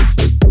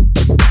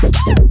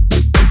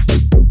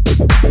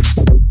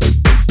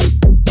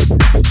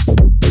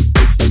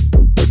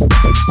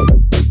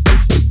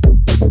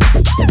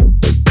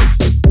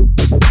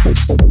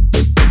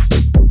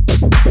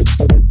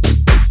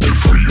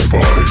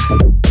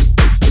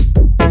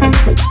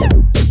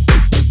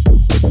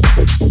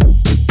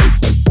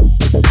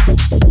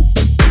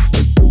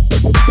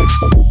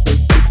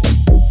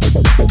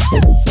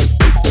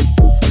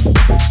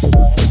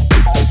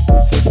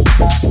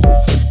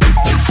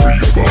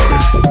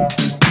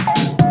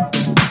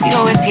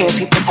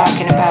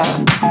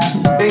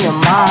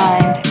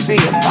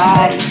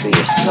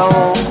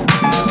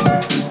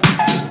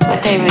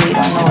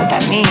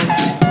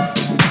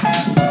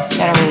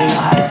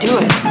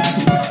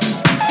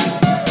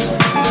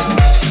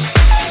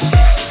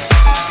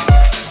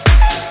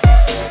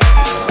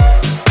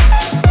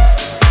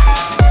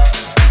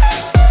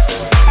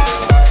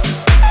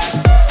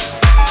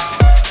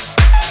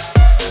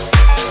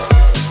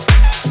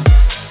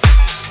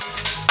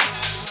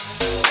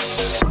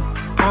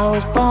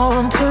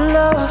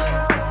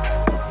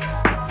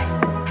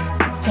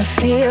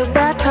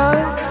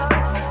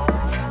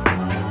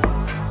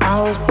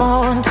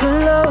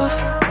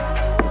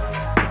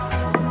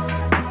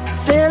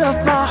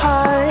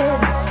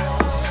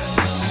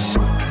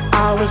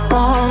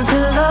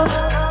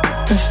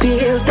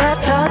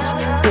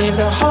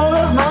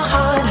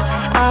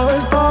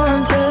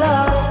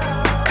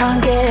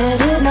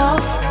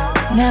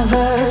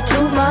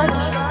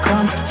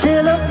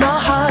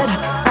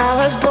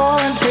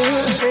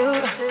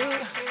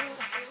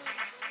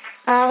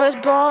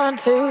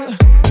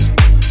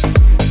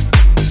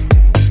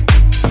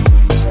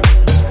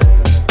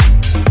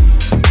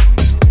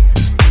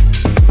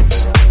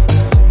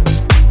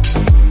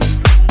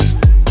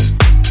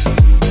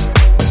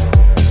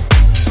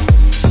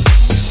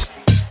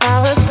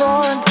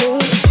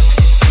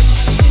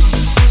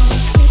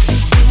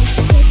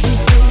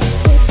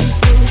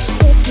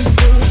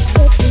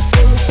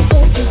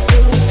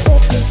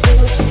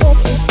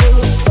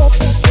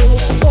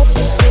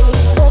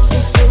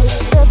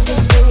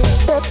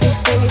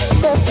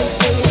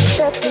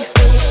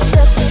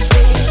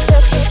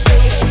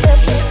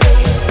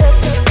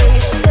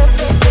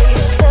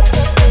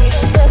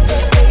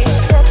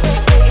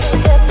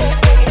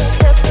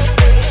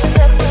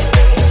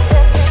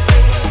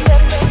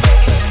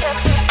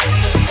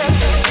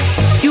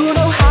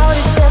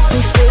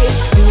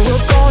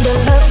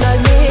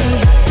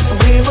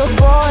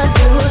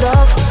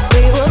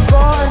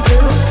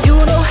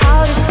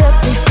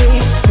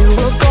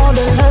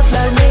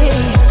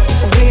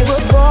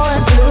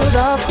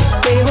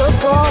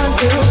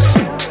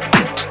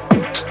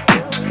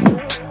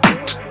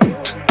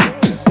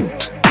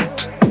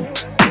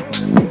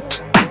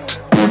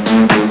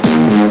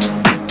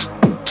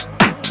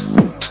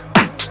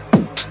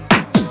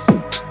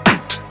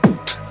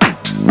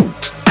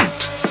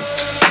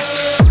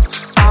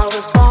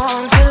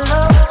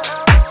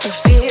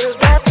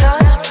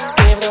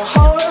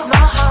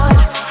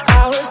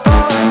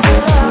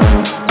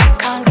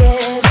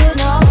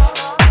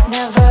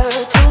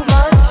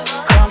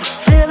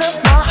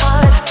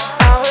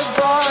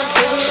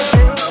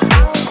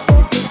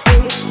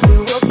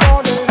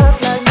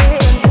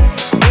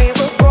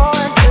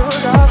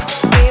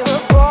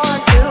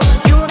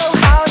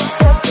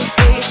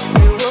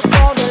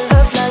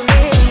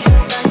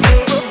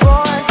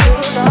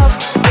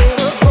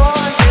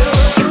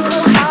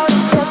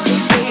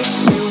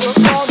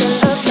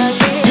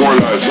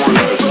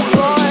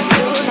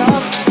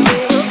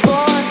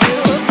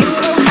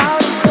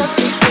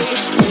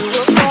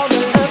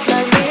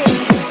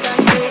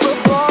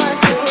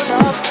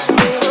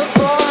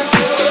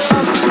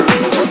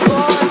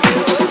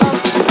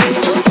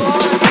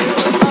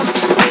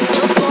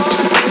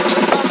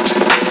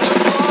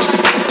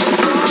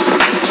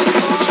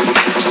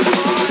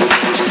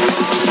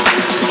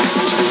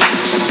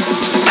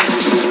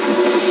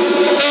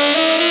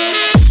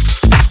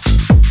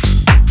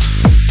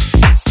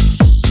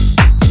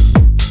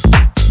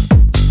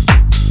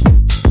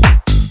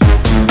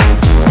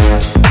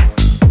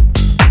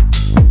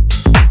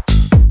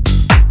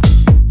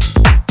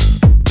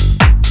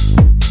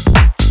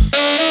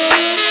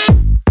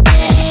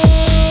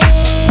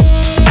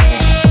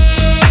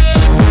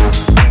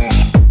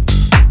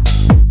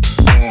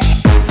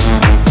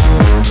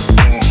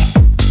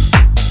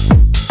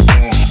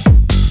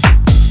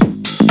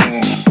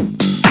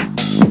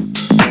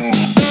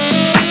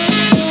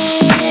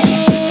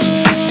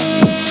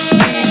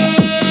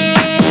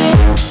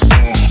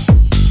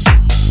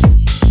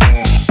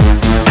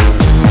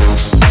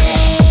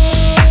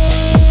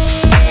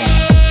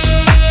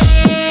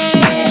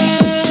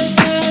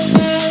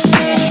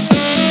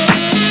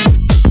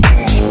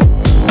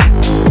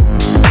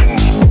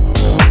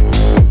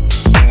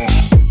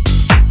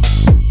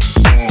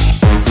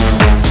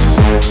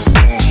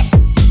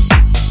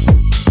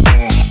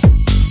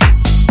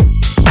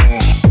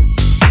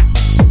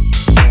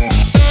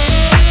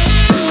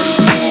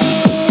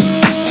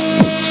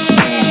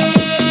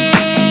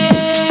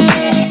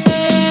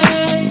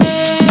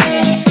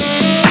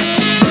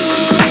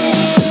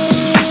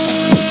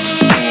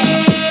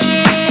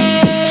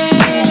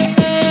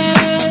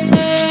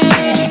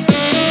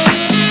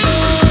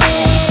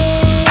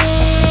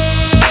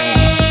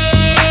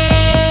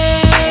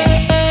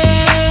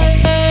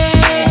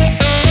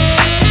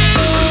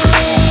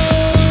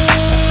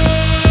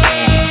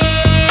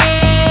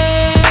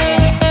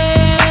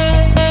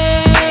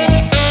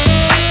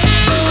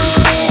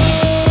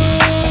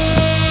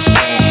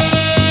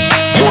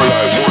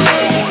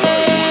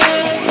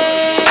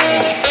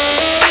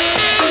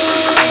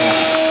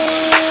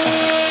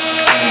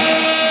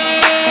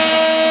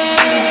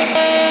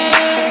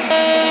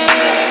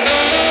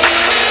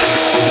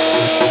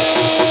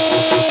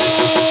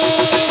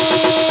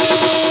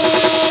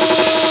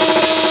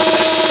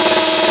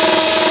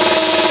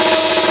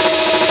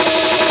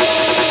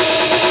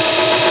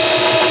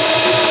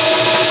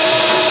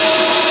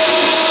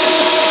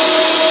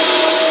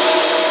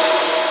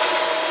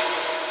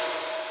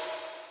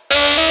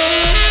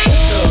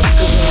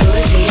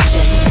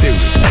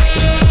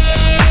 XM.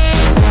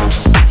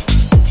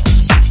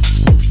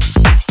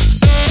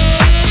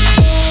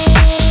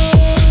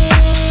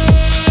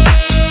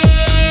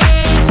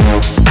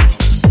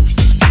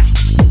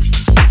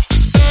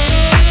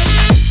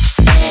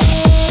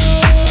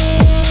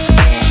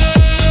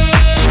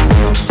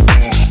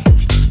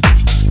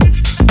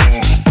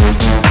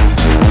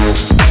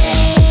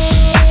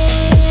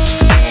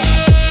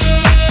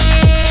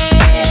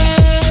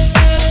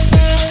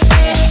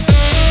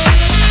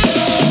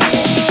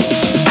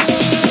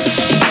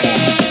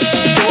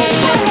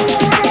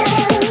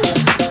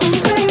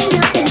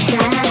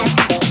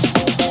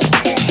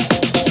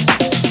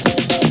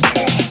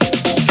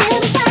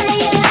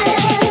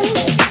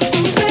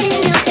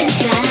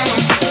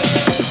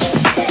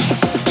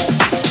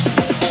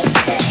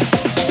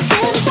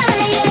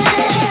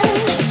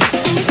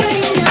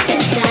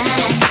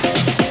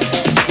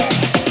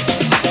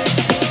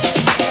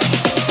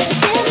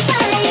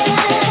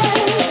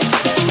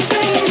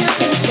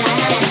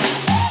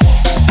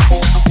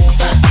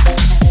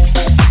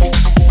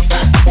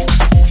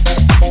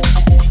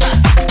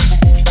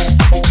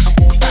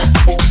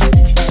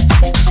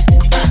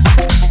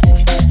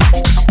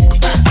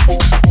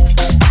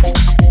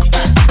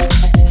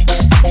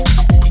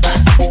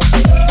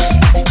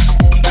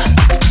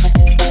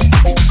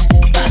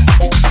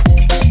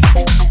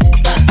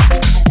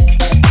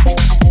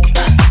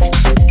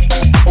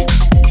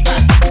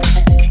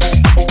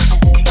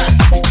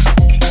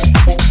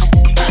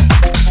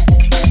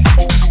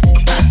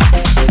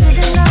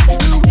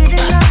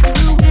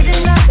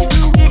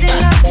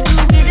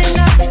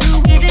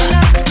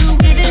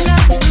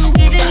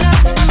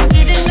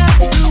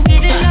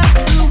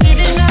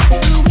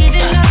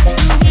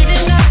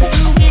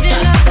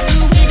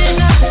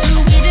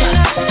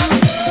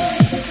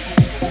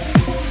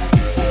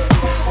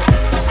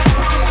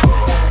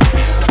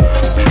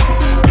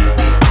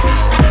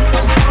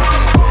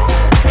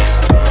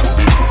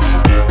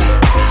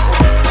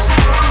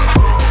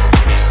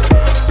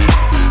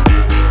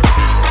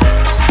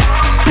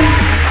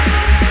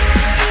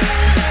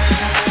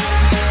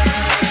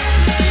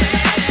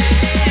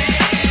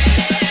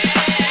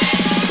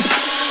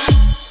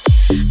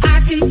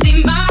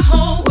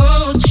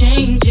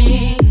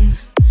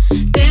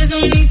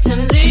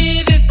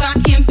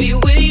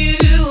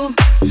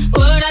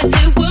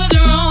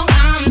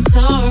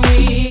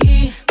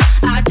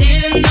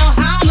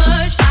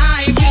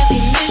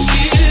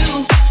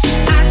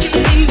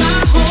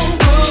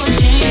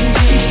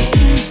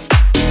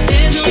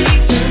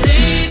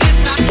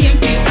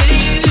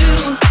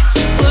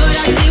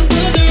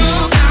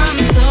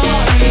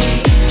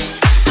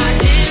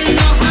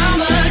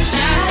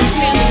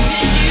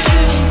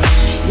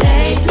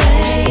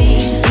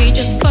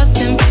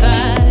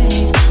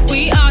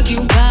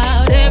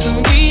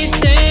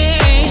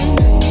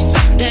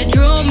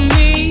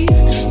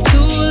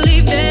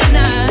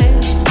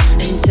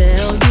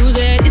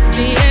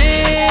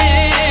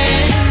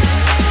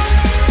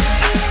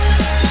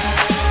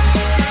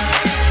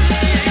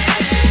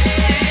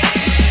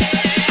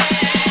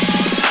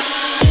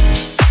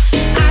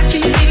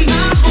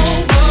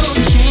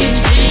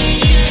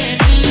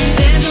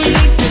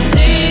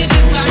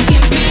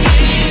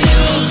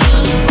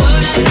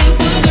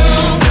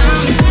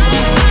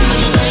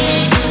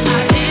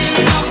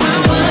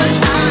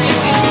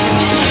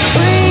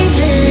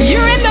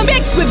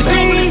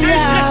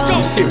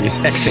 Sirius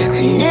XM.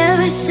 I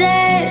never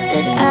said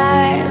that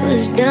I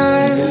was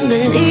done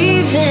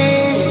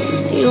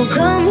believing you'll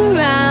come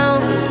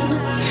around.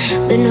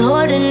 Been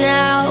holding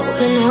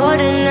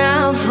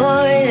out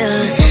for you.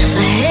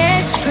 My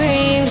head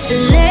screams to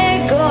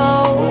let go,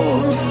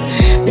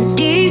 but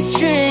these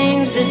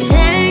strings are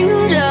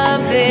tangled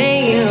up in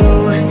you.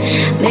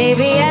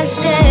 Maybe I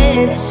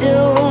said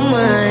too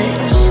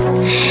much.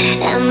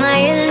 Am I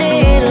a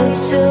little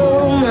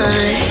too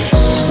much?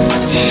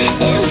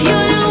 If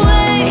you're the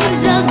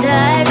waves, I'll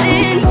dive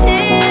in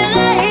till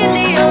I hit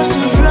the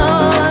ocean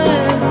floor.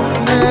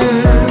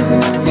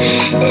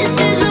 This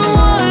is a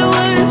war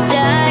worth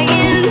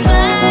dying,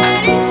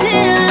 fighting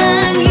till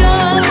I'm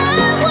yours.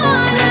 I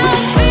wanna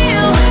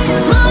feel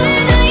more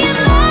than I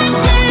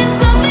imagine.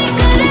 Something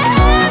gonna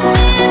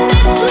happen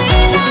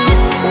between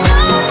us.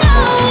 Don't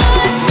know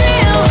what's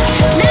real.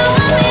 Now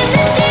I'm in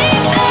the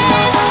deep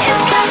end.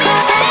 It's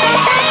coming back.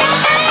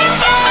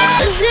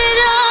 Was it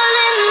all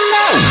in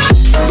my?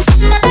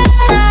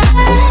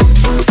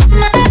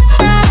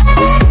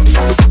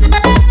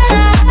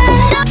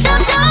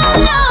 Don't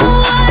know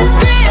what's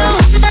real.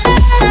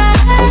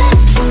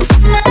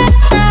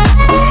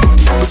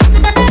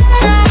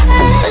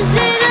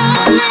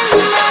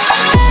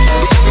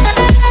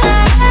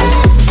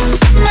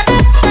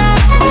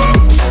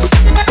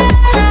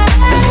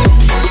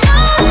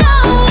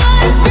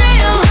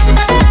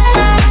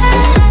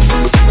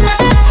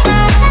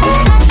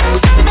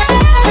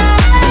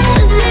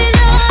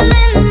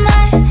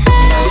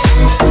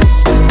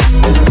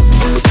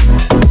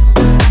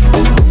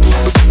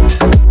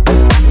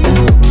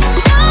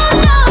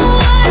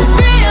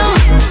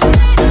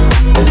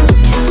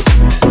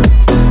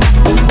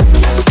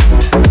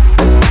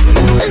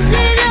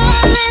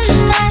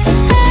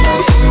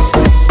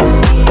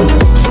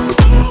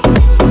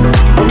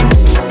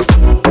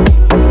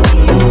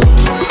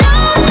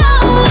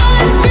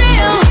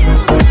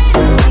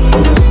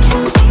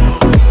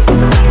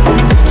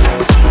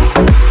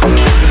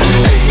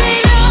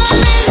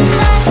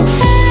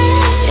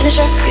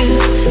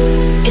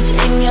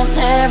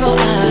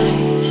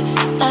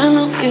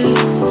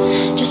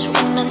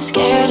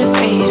 scared,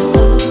 afraid to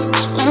lose.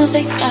 Wanna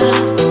say that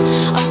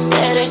our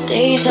better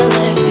days are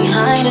left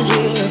behind as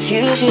you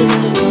refuse, you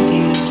look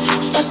confused.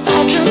 Stuck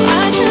bedroom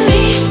eyes and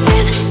leave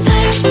with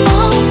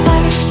terrible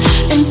words.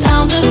 Been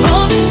down this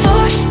road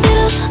before,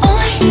 it'll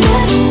only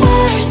get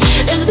worse.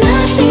 There's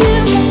nothing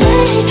you can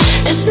say,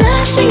 there's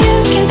nothing you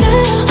can do.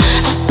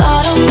 I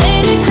thought I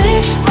made it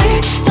clear, we're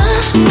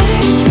done,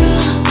 we're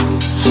through.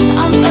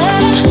 I'm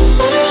better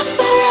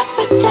off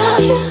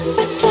without you,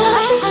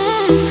 without you.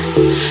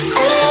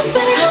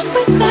 Better off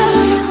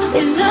without you,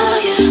 without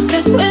you.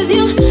 'Cause with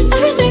you,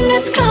 everything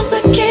gets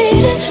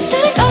complicated.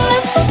 Cynical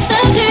and so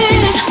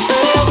outdated.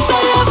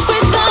 Better off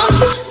without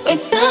you,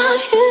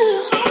 without you.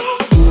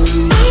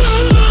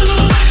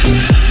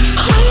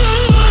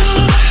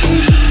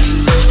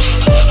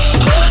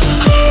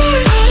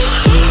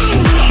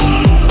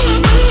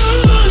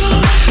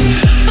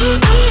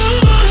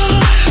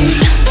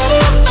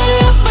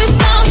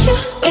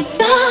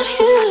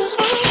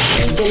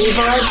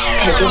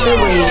 Pick of the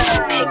week.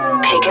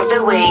 Pick of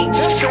the week.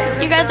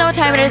 You guys know what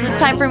time it is. It's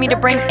time for me to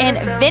bring in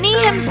Vinny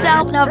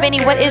himself. Now, Vinny,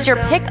 what is your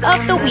pick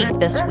of the week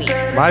this week?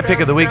 My pick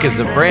of the week is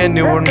a brand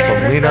new one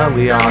from Lena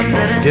Leon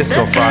and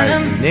Disco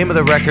Fries. The name of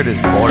the record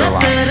is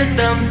Borderline.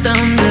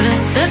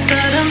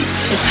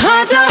 It's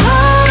hard to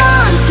hold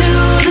on to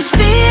this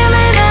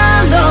feeling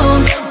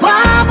alone.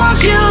 Why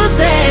won't you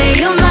say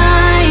you're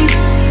mine?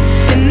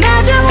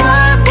 Imagine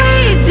what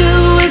we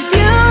do if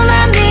you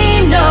let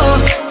me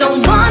know.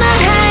 Don't wanna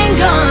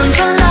hang on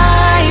for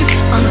life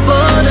on the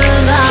borderline.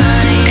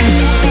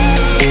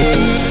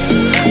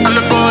 On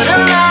the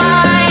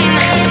borderline.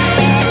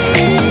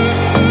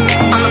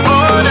 On the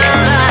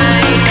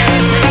borderline.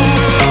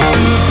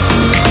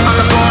 On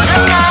the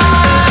borderline.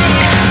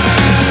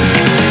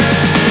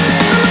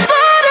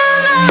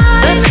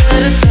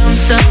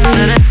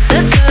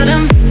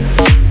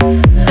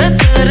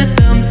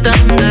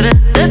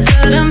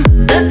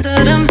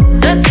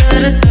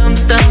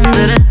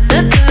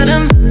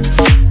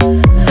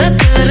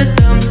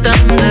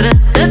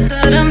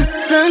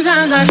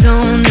 Sometimes I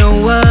don't know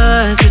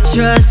what to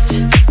trust.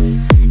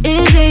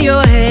 Is it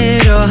your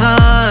head or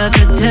heart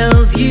that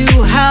tells you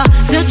how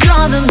to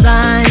draw the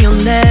line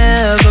you'll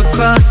never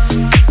cross?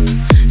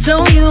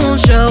 So you won't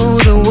show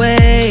the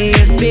way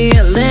you're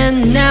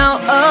feeling now.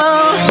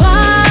 Oh,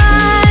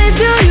 why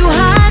do you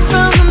hide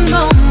from the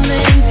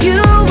moments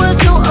you were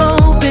so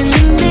open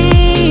to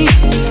me?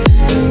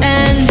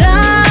 And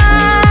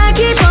I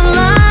keep on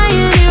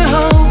lying here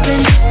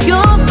hoping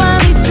you'll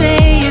finally say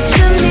it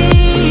to me.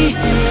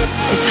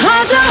 It's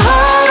hard to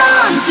hold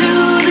on to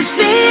this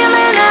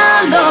feeling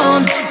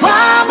alone.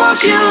 Why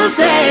won't you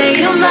say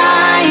you're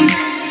mine?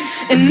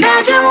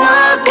 Imagine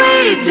what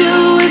we do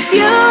if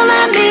you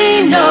let me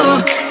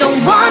know.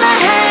 Don't wanna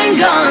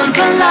hang on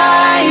for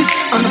life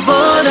on the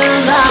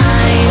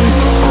borderline.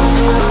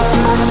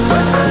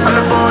 On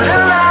the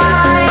borderline.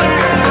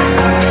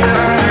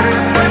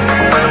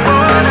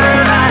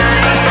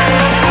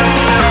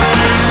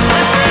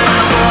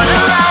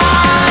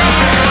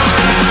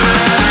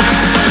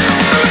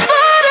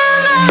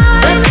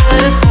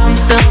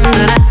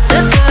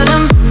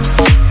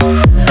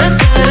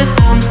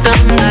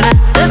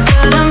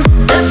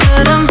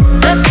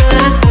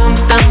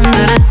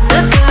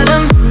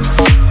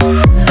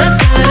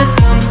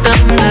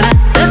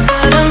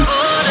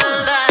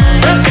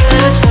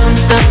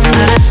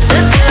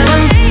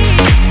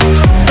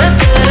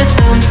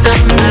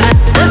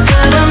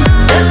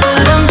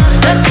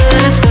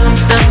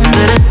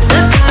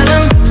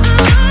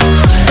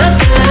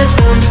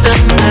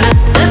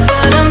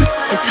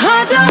 It's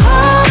hard to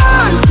hold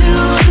on to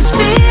this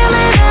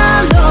feeling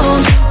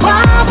alone.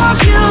 Why won't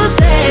you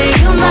say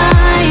you're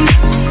mine?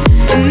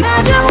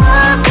 Imagine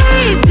what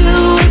we do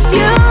if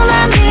you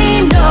let me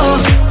know.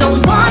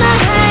 Don't wanna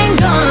hang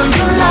on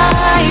for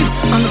life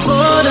on the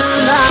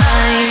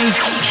borderline.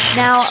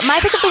 Now, my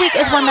pick of the week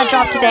is one that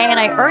dropped today, and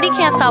I already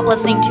can't stop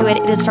listening to it.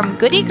 It is from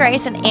Goody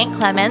Grace and Aunt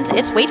Clemens.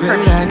 It's Wait For Me.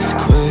 Relax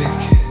quick.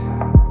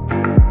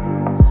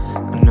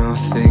 I know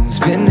things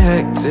been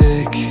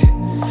hectic,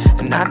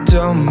 and I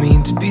don't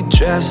mean to be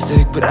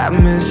drastic, but I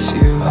miss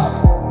you.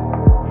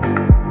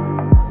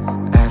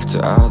 After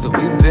all that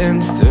we've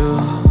been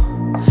through,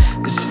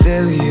 it's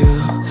still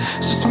you.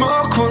 So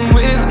smoke one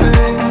with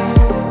me.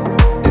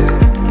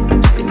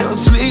 Yeah. You know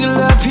it's legal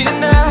up here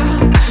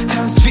now.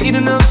 Time's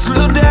speeding up,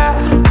 slow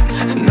down.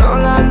 And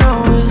all I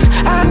know is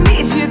I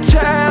need your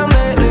time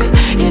lately.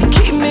 You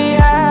keep me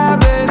high,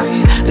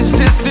 baby. Is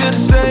this still the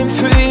same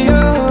for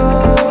you?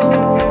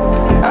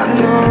 I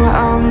know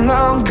I'm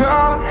long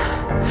gone,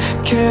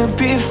 can't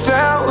be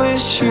found.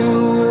 Wish you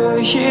were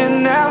here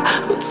now.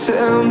 Oh,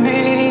 tell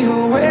me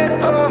you wait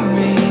for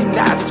me.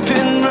 Night's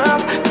been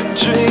rough, been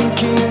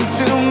drinking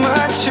too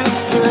much,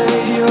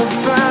 afraid you'll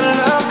find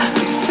love.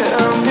 Please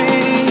tell me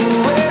you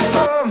wait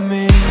for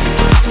me.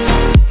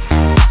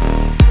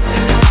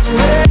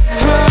 Wait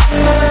for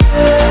me.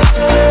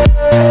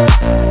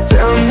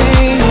 Tell me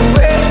you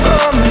wait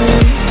for me.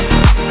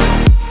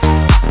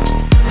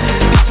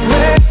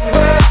 Wait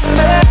for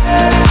me.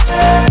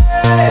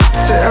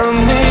 Tell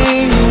me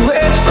you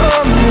wait for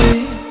me.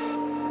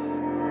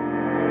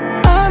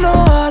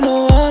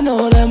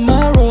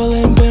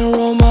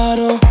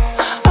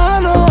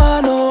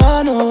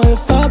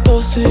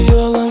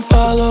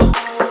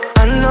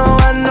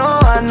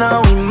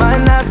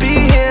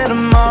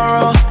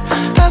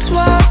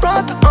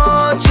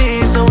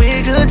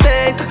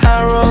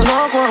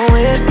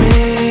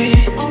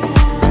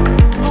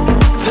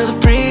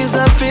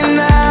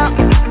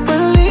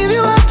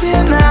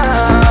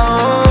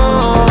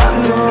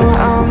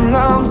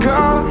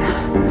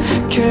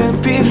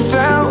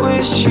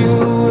 wish you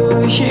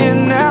were here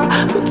now.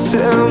 But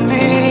tell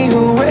me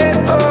you wait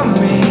for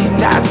me.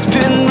 That's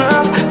been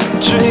rough,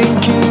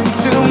 drinking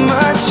too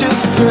much,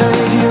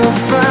 afraid you'll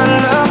find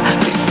love.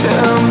 Please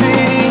tell me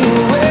you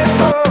wait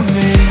for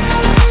me.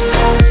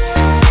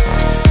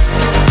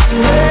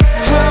 Wait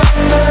for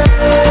me.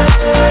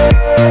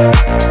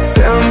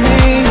 Tell me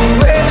you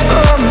wait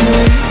for me.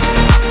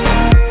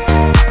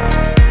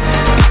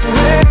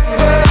 Wait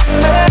for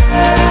me.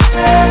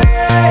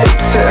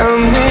 Tell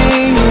me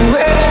you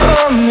wait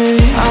for me.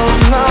 I'm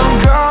long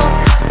gone,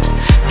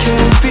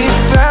 can't be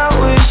found.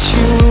 Wish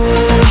you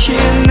were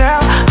here now.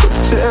 But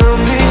tell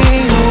me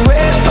you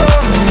wait for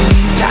me.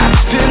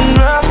 That's been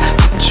rough,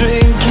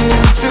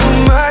 drinking too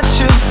much,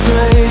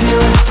 afraid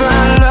you'll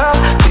find love.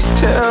 Please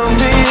tell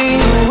me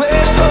you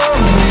wait for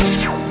me.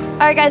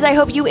 All right, guys, I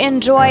hope you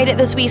enjoyed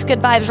this week's Good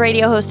Vibes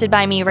Radio hosted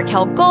by me,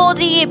 Raquel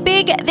Goldie.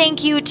 Big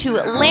thank you to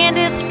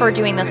Landis for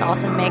doing this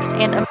awesome mix.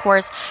 And of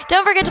course,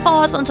 don't forget to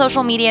follow us on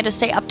social media to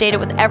stay updated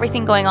with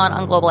everything going on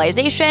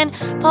Globalization.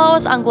 Follow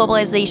us on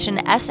Globalization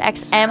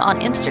SXM on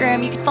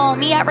Instagram. You can follow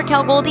me at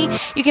Raquel Goldie.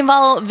 You can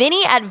follow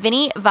Vinny at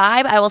Vinny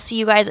Vibe. I will see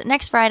you guys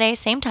next Friday,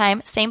 same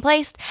time, same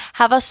place.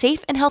 Have a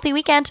safe and healthy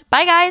weekend.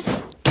 Bye,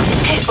 guys.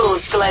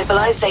 Pitbull's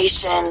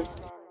Globalization.